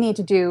what they need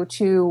to do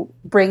to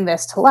bring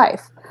this to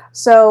life.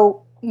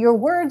 So your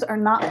words are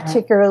not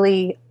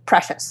particularly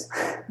precious.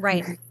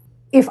 Right.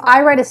 If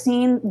I write a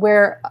scene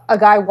where a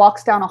guy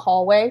walks down a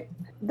hallway,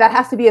 that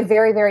has to be a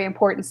very, very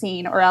important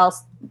scene, or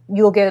else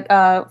you'll get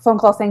a phone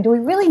call saying, do we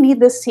really need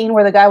this scene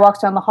where the guy walks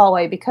down the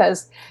hallway?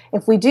 Because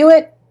if we do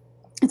it,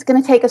 it's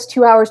going to take us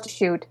 2 hours to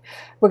shoot.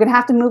 We're going to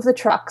have to move the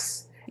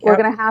trucks. Yep. We're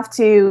going to have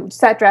to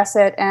set dress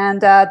it.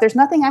 And there's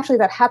nothing actually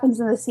that happens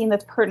in the scene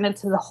that's pertinent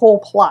to the whole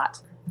plot.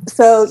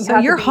 So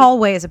your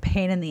hallway is a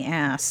pain in the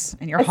ass,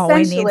 and your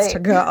hallway needs to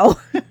go.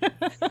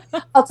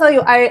 I'll tell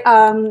you,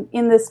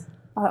 in this...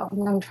 Oh, I'm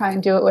going to try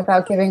and do it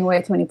without giving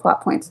away too many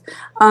plot points.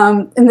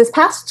 In this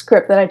past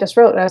script that I just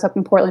wrote, I was up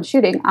in Portland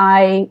shooting,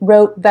 I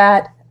wrote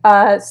that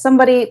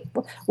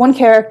one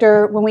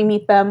character, when we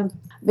meet them,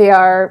 they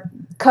are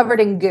covered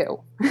in goo.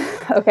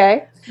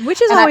 Okay?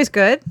 Which is always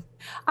good.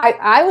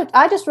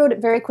 I just wrote it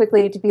very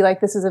quickly to be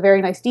like, this is a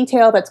very nice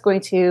detail that's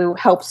going to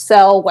help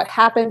sell what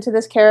happened to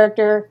this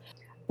character.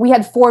 We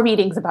had 4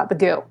 meetings about the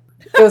goo.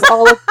 It was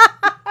all...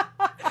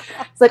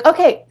 It's like,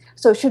 okay...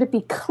 So should it be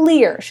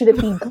clear? Should it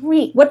be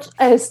green?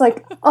 It's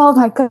like, oh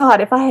my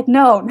God, if I had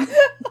known.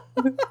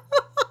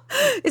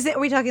 Are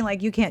we talking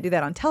like you can't do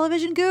that on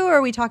television goo, or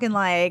are we talking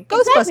like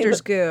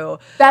Ghostbusters goo?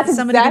 That's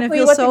somebody exactly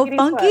going to feel so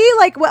funky? Was.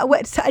 Like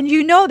what? And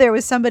there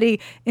was somebody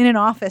in an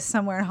office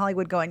somewhere in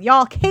Hollywood going,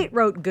 y'all, Kate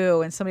wrote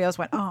goo, and somebody else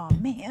went, oh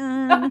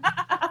man,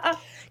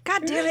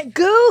 God damn it,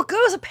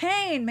 goo's a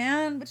pain,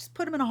 man. But just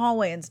put him in a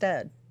hallway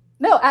instead.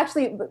 No,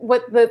 actually,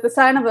 what the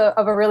sign of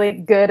a really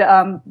good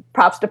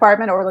props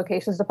department or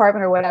locations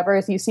department or whatever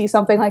is you see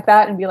something like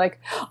that and be like,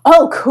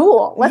 oh,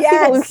 cool. Let's see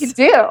what we can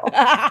do.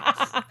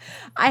 I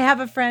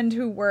have a friend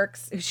who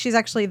works. She's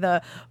actually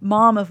the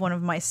mom of one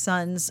of my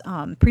son's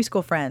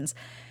preschool friends.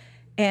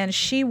 And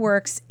she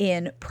works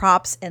in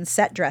props and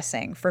set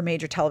dressing for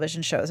major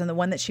television shows. And the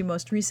one that she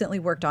most recently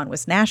worked on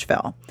was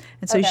Nashville.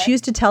 And so she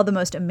used to tell the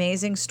most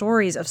amazing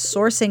stories of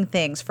sourcing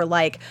things for,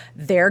 like,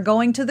 they're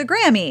going to the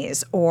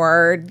Grammys,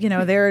 or,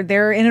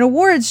 they're in an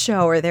awards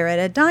show, or they're at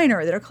a diner,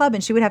 or they're at a club.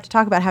 And she would have to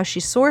talk about how she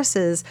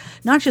sources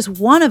not just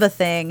one of a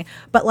thing,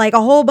 but like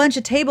a whole bunch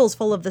of tables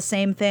full of the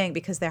same thing,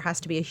 because there has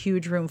to be a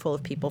huge room full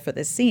of people for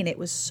this scene. It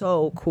was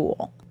so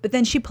cool. But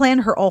then she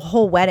planned her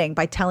whole wedding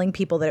by telling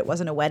people that it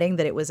wasn't a wedding,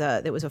 that it was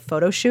a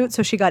photo shoot.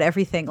 So she got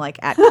everything like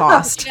at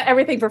cost. She got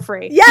everything for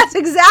free. Yes,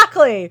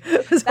 exactly.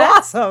 It was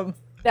awesome.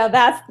 Now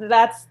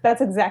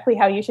that's exactly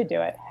how you should do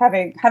it.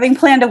 Having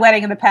planned a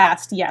wedding in the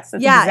past, yes.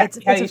 That's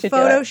exactly how you should do it. It's a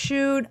photo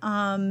shoot.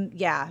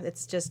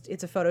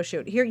 It's a photo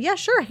shoot. Here, yeah,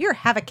 sure. Here,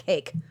 have a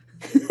cake.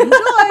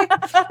 Enjoy.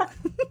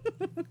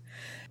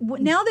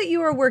 Now that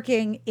you are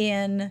working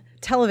in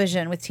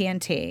television with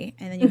TNT,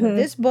 and then you have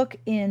this book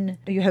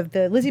you have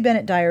the Lizzie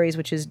Bennet Diaries,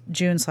 which is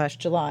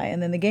June/July,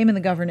 and then The Game and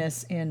the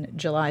Governess in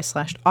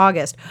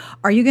July/August.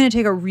 Are you going to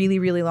take a really,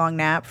 really long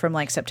nap from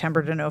like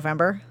September to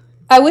November?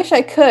 I wish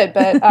I could,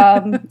 but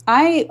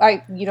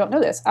I you don't know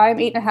this. I'm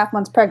 8.5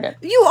 months pregnant.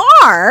 You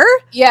are?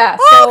 Yeah.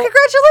 Oh,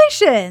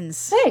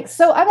 congratulations. Thanks.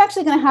 So I'm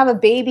actually going to have a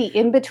baby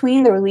in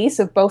between the release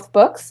of both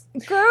books.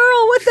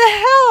 Girl, what the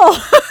hell?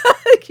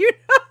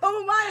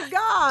 Oh my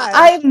God.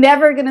 I'm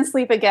never going to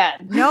sleep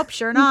again. Nope,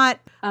 sure not.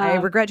 I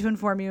regret to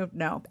inform you.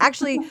 No.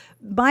 Actually,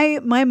 my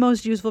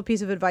most useful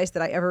piece of advice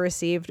that I ever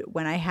received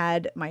when I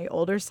had my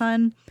older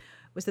son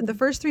was that the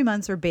first 3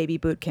 months are baby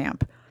boot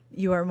camp.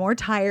 You are more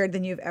tired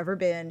than you've ever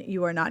been.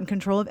 You are not in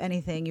control of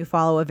anything. You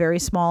follow a very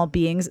small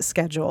being's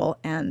schedule,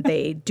 and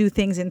they do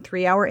things in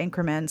 3-hour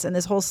increments. And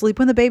this whole sleep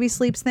when the baby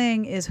sleeps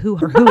thing is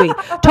hooey,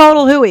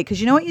 total hooey.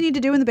 Because you know what you need to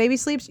do when the baby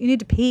sleeps? You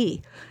need to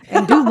pee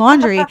and do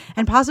laundry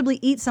and possibly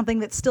eat something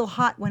that's still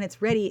hot when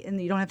it's ready,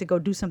 and you don't have to go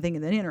do something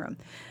in the interim.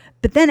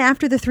 But then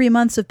after the 3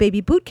 months of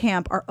baby boot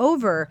camp are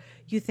over,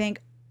 you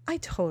think, I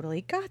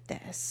totally got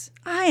this.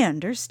 I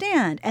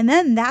understand. And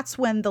then that's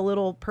when the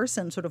little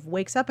person sort of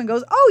wakes up and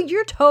goes, oh,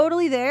 you're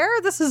totally there?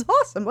 This is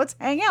awesome. Let's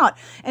hang out.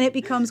 And it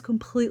becomes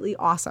completely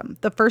awesome.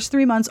 The first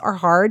 3 months are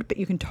hard, but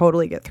you can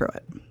totally get through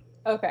it.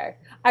 Okay.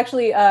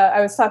 Actually,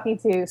 I was talking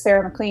to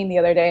Sarah McLean the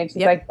other day, and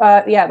she's like,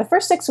 yeah, the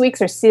first 6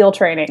 weeks are SEAL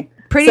training.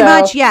 Pretty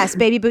much, yes.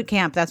 Baby boot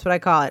camp. That's what I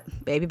call it.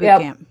 Baby boot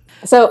camp.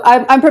 So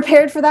I'm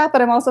prepared for that,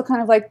 but I'm also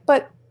kind of like,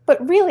 but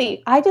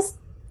really, I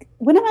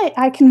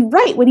can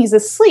write when he's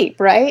asleep,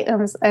 right?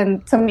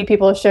 And so many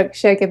people have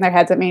shaking their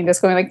heads at me and just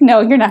going like,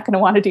 no, you're not going to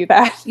want to do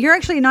that. You're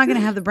actually not going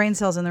to have the brain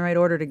cells in the right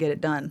order to get it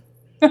done.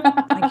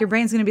 Like your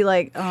brain's going to be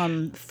like,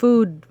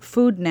 food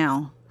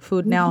now,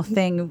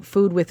 thing,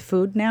 food with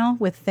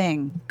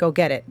thing, go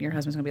get it. Your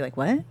husband's going to be like,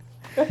 what?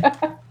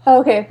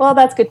 Okay, well,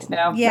 that's good to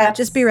know. Yeah,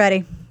 just be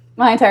ready.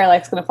 My entire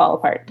life's going to fall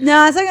apart.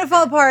 No, it's not going to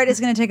fall apart. It's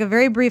going to take a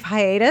very brief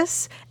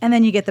hiatus, and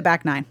then you get the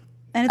back nine.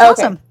 And it's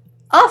awesome.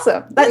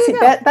 Awesome.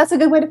 That's a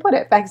good way to put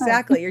it.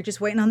 Exactly. You're just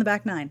waiting on the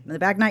back nine. And the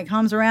back nine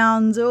comes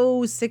around,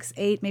 6,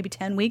 8, maybe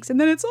 10 weeks, and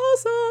then it's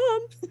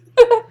awesome.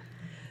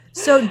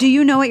 So do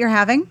you know what you're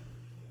having?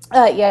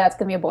 Yeah, it's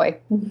going to be a boy.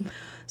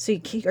 So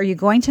are you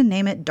going to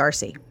name it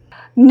Darcy?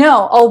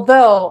 No,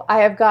 although I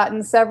have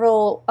gotten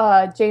several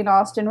Jane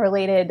Austen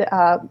related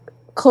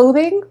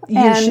clothing.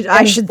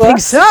 I should think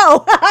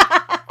so.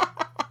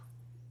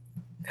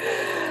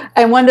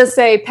 And one does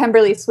say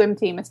Pemberley swim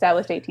team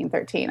established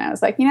 1813. I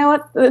was like, you know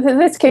what?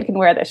 This kid can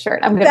wear this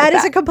shirt. That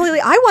is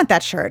I want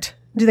that shirt.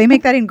 Do they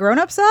make that in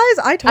grown-up size?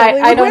 I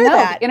totally would wear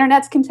that. The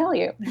internets can tell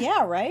you.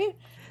 Yeah, right?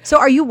 So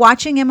are you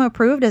watching Emma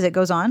Approved as it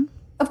goes on?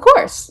 Of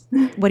course.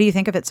 What do you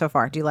think of it so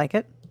far? Do you like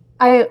it?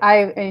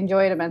 I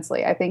enjoy it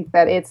immensely. I think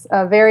that it's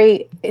a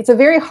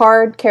very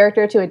hard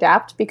character to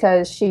adapt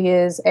because she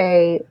is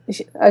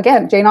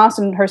again, Jane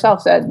Austen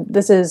herself said,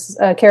 this is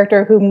a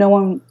character whom no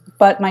one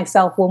but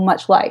myself will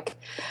much like.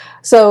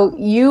 So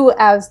you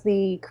as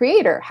the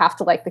creator have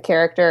to like the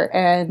character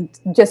and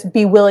just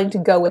be willing to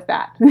go with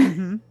that.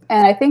 Mm-hmm.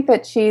 And I think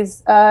that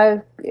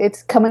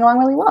it's coming along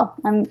really well.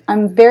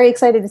 I'm very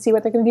excited to see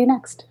what they're going to do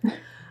next.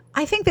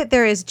 I think that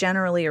there is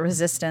generally a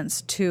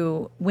resistance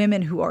to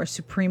women who are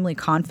supremely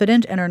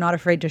confident and are not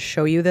afraid to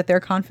show you that they're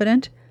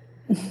confident.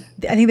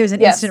 I think there's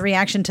an instant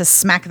reaction to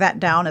smack that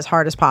down as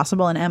hard as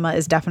possible, and Emma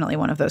is definitely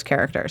one of those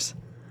characters.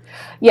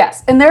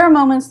 Yes, and there are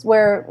moments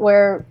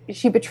where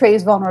she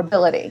betrays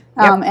vulnerability,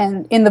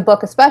 and in the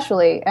book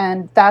especially,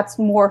 and that's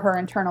more her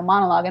internal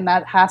monologue, and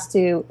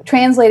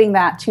translating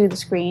that to the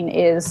screen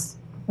is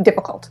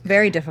difficult.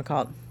 Very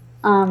difficult.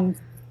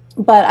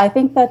 But I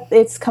think that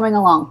it's coming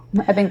along.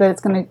 I think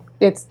that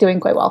it's doing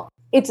quite well.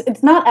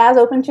 It's not as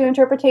open to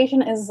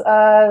interpretation as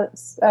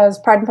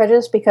Pride and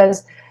Prejudice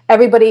because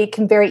everybody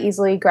can very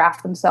easily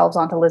graft themselves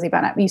onto Lizzie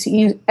Bennet.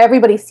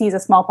 Everybody sees a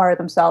small part of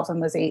themselves in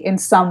Lizzie in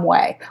some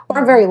way,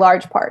 or a very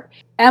large part.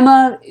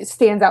 Emma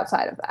stands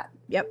outside of that.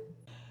 Yep.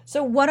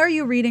 So what are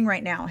you reading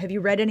right now? Have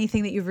you read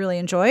anything that you've really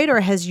enjoyed, or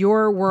has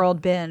your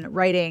world been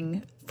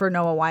writing for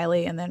Noah Wyle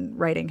and then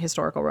writing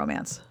historical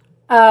romance?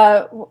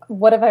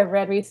 What have I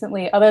read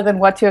recently other than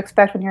What to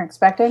Expect When You're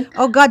Expecting?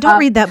 Oh, God, don't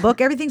read that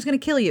book. Everything's going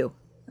to kill you.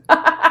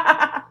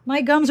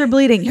 My gums are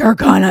bleeding. You're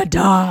going to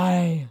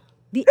die.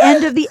 The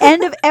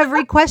end of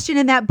every question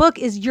in that book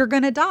is you're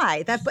going to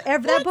die. That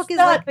book is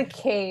not the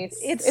case.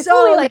 It's so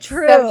only like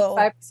true.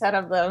 75%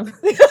 of them.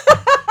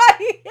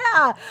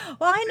 Yeah.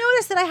 Well, I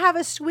noticed that I have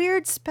a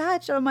weird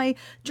patch on my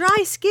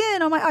dry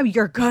skin on my arm.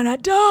 You're going to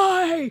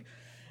die.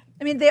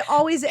 I mean, they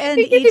always end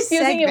each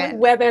segment. It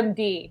with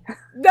WebMD.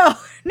 No,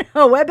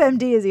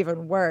 WebMD is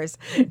even worse.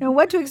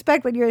 What to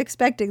expect when you're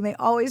expecting, they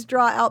always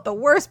draw out the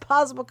worst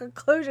possible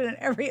conclusion, and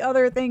every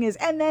other thing is,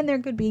 and then there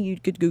could be, you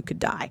could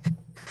die.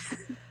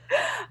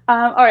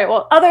 All right,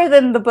 well, other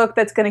than the book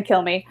that's going to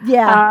kill me.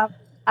 Yeah.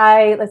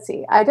 Let's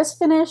see. I just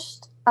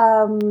finished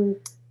a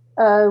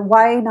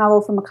YA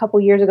novel from a couple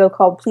years ago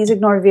called Please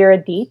Ignore Vera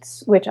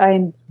Dietz, which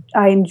I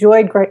I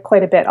enjoyed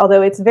quite a bit,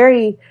 although it's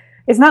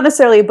not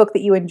necessarily a book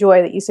that you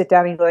enjoy, that you sit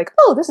down and you're like,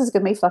 oh, this is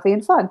going to be fluffy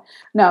and fun.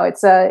 No,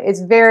 it's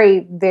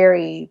very,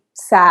 very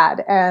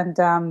sad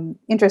and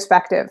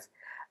introspective,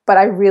 but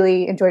I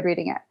really enjoyed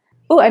reading it.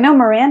 Oh, I know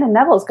Miranda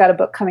Neville's got a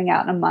book coming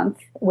out in a month,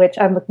 which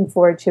I'm looking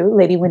forward to,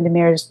 Lady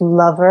Windermere's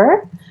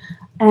Lover.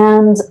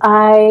 And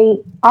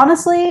I'm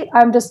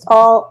just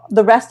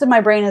the rest of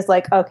my brain is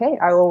like, okay,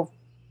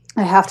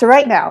 I have to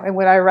write now. And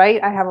when I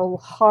write, I have a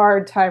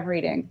hard time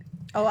reading.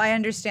 Oh, I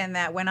understand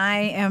that. When I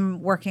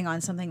am working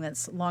on something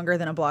that's longer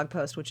than a blog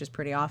post, which is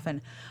pretty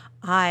often,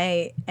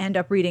 I end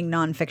up reading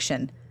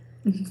nonfiction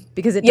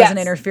because it doesn't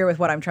interfere with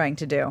what I'm trying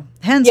to do.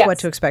 Hence what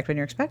to expect when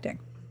you're expecting.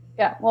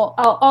 Yeah. Well,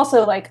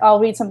 I'll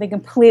read something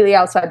completely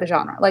outside the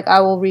genre. Like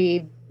I will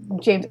read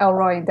James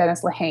Ellroy and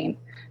Dennis Lehane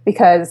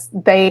because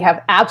they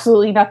have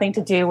absolutely nothing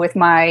to do with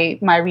my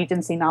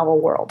Regency novel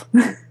world.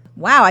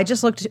 Wow. I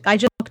just looked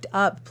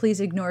up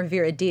Please Ignore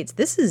Vera Dietz.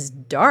 This is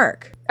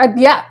dark.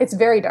 Yeah, it's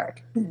very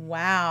dark.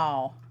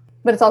 Wow.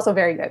 But it's also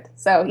very good.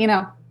 So,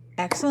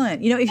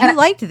 Excellent. If you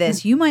liked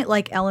this, you might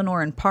like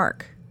Eleanor and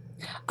Park.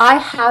 I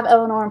have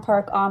Eleanor and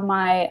Park on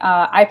my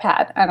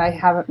iPad, and I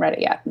haven't read it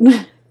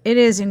yet. It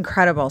is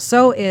incredible.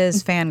 So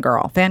is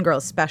Fangirl. Fangirl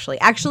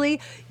especially. Actually,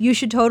 you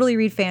should totally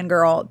read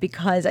Fangirl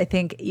because I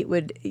think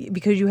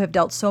because you have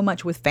dealt so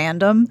much with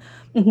fandom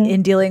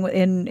in dealing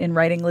in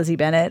writing Lizzie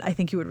Bennet. I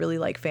think you would really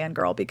like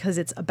Fangirl because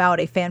it's about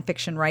a fan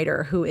fiction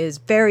writer who is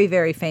very,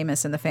 very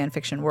famous in the fan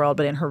fiction world,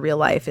 but in her real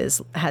life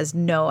has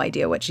no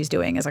idea what she's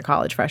doing as a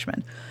college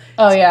freshman.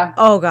 Oh yeah.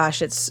 Oh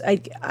gosh,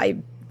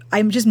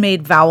 I'm just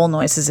made vowel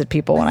noises at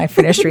people when I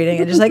finished reading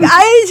it. Just like,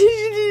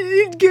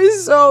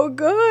 it's so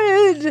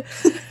good.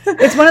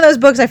 It's one of those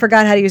books I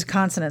forgot how to use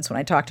consonants when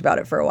I talked about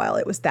it for a while.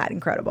 It was that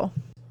incredible.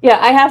 Yeah,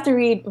 I have to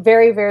read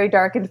very, very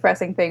dark and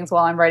depressing things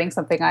while I'm writing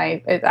something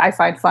I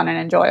find fun and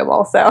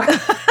enjoyable. So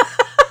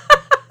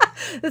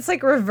it's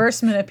like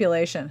reverse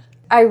manipulation.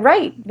 I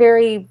write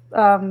very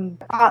on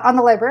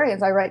the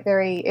Librarians. I write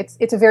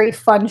it's a very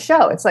fun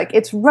show. It's like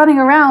it's running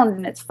around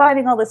and it's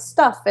finding all this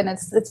stuff and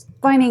it's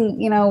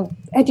finding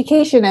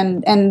education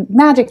and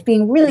magic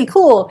being really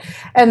cool.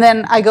 And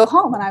then I go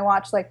home and I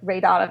watch like Ray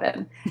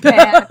Donovan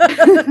and,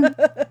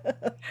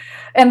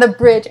 and The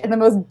Bridge and the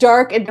most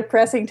dark and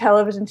depressing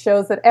television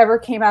shows that ever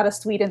came out of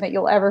Sweden that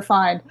you'll ever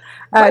find.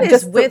 What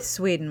is with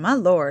Sweden, my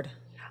lord?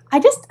 I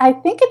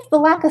think it's the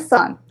lack of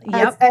sun.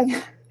 Yep.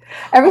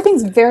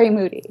 Everything's very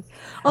moody.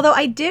 Although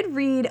I did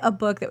read a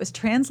book that was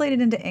translated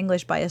into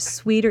English by a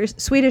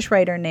Swedish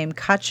writer named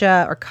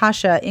Katja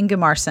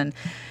Ingemarsson,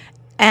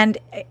 and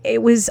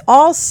it was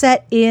all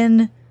set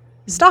in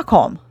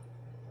Stockholm.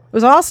 It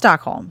was all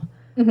Stockholm,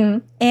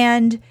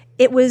 and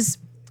it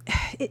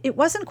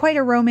wasn't quite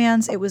a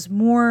romance. It was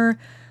more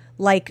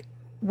like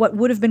what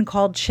would have been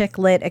called chick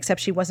lit, except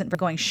she wasn't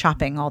going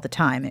shopping all the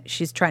time.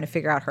 She's trying to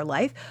figure out her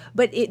life,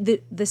 but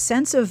the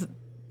sense of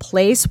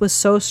place was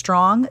so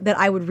strong that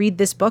I would read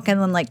this book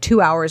and then like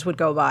 2 hours would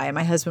go by and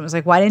my husband was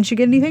like, why didn't you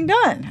get anything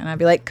done? And I'd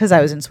be like, because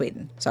I was in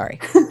Sweden. Sorry.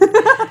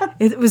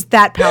 It was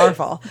that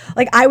powerful.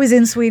 Like I was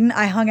in Sweden.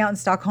 I hung out in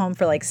Stockholm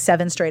for like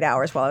 7 straight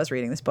hours while I was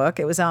reading this book.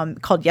 It was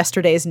called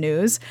Yesterday's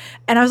News.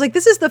 And I was like,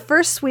 this is the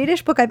first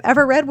Swedish book I've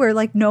ever read where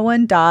like no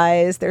one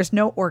dies. There's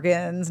no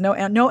organs, no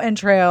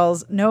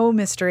entrails, no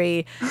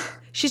mystery.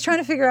 She's trying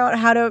to figure out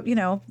how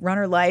to, run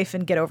her life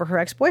and get over her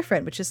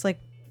ex-boyfriend, which is like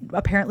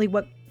apparently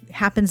what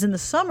happens in the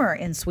summer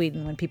in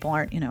Sweden when people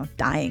aren't,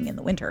 dying in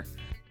the winter.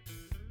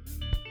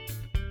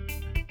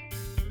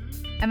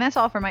 And that's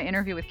all for my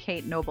interview with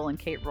Kate Noble and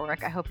Kate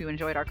Rorick. I hope you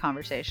enjoyed our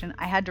conversation.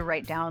 I had to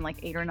write down like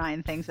 8 or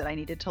 9 things that I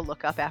needed to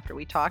look up after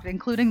we talked,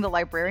 including The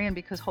Librarian,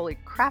 because holy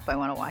crap, I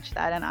want to watch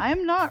that. And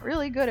I'm not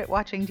really good at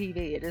watching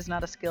TV. It is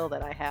not a skill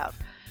that I have.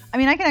 I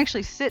mean, I can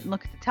actually sit and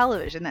look at the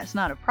television. That's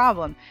not a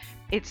problem.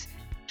 It's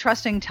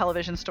trusting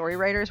television story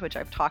writers, which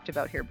I've talked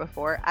about here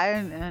before. I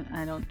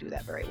don't do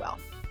that very well.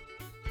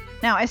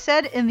 Now, I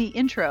said in the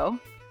intro,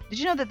 did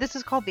you know that this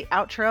is called the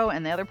outro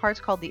and the other part's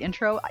called the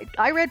intro?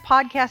 I read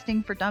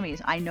Podcasting for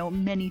Dummies. I know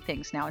many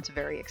things now. It's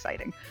very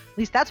exciting. At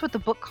least that's what the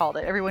book called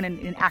it. Everyone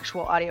in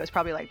actual audio is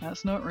probably like,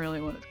 that's not really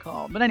what it's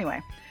called. But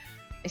anyway,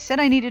 I said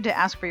I needed to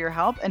ask for your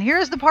help. And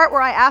here's the part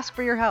where I ask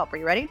for your help. Are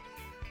you ready?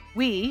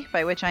 We,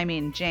 by which I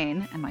mean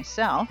Jane and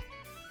myself,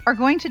 are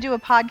going to do a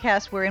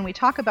podcast wherein we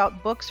talk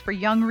about books for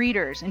young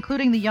readers,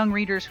 including the young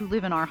readers who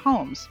live in our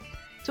homes.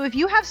 So if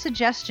you have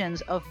suggestions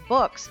of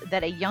books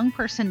that a young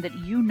person that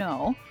you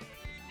know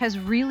has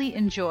really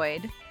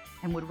enjoyed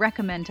and would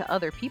recommend to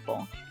other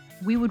people,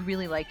 we would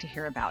really like to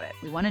hear about it.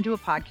 We want to do a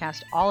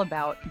podcast all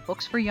about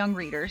books for young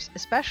readers,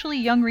 especially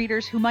young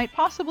readers who might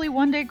possibly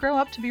one day grow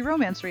up to be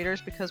romance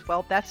readers because,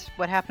 well, that's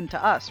what happened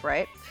to us,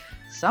 right?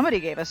 Somebody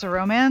gave us a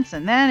romance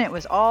and then it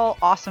was all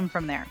awesome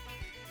from there.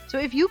 So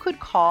if you could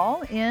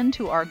call in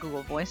to our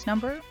Google Voice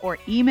number or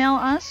email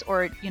us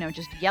or,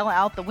 just yell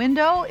out the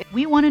window,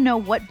 we want to know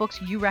what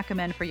books you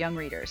recommend for young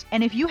readers.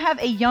 And if you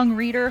have a young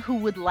reader who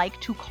would like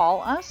to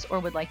call us or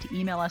would like to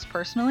email us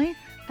personally,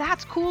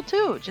 that's cool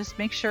too. Just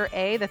make sure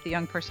A, that the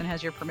young person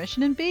has your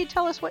permission, and B,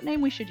 tell us what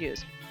name we should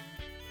use.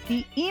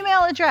 The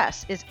email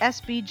address is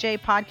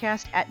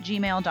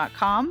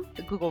sbjpodcast@gmail.com.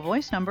 The Google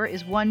Voice number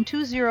is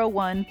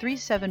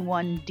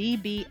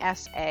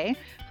 1-201-371-DBSA.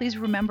 Please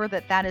remember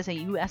that that is a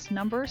U.S.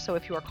 number, so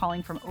if you are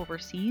calling from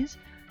overseas,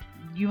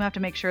 you have to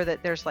make sure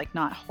that there's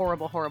not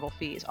horrible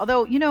fees.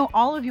 Although,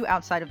 all of you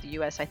outside of the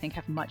U.S. I think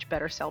have much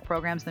better cell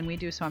programs than we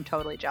do, so I'm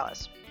totally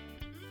jealous.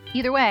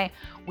 Either way,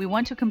 we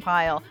want to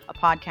compile a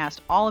podcast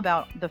all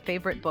about the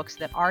favorite books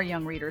that our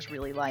young readers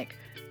really like.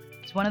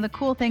 It's one of the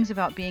cool things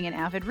about being an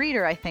avid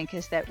reader, I think,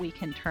 is that we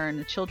can turn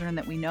the children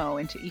that we know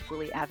into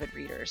equally avid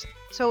readers.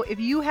 So if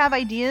you have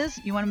ideas,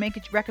 you want to make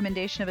a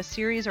recommendation of a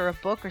series or a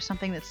book or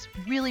something that's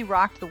really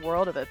rocked the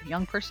world of a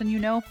young person you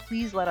know,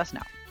 please let us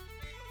know.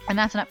 And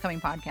that's an upcoming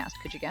podcast,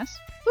 could you guess?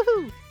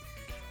 Woohoo!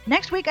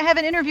 Next week, I have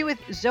an interview with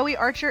Zoe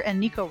Archer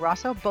and Nico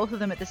Rosso, both of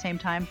them at the same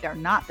time. They're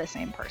not the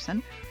same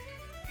person.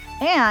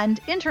 And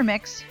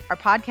Intermix, our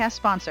podcast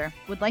sponsor,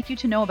 would like you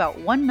to know about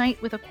One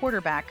Night with a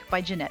Quarterback by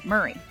Jeanette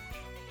Murray.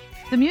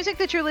 The music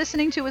that you're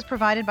listening to was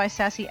provided by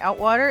Sassy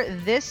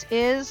Outwater. This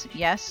is,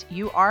 yes,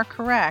 you are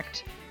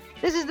correct,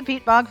 this is the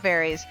Pete Bog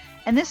Fairies,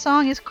 and this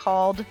song is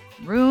called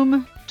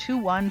Room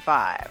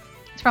 215.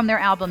 It's from their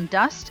album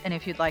Dust, and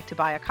if you'd like to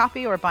buy a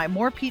copy or buy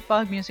more Pete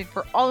Bog music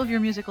for all of your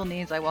musical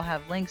needs, I will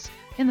have links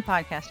in the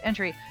podcast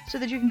entry so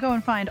that you can go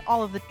and find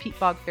all of the Pete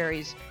Bog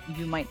Fairies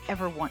you might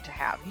ever want to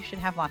have. You should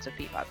have lots of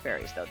Pete Bog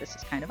Fairies, though. This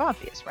is kind of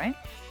obvious, right?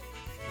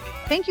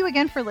 Thank you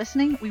again for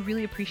listening. We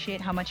really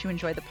appreciate how much you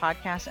enjoy the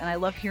podcast, and I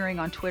love hearing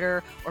on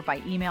Twitter or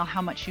by email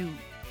how much you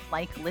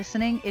like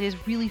listening. It is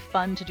really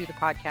fun to do the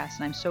podcast,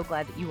 and I'm so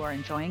glad that you are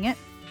enjoying it.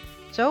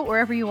 So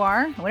wherever you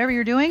are, whatever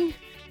you're doing,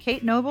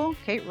 Kate Noble,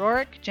 Kate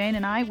Rorick, Jane,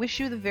 and I wish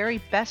you the very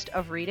best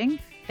of reading.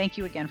 Thank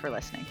you again for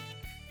listening.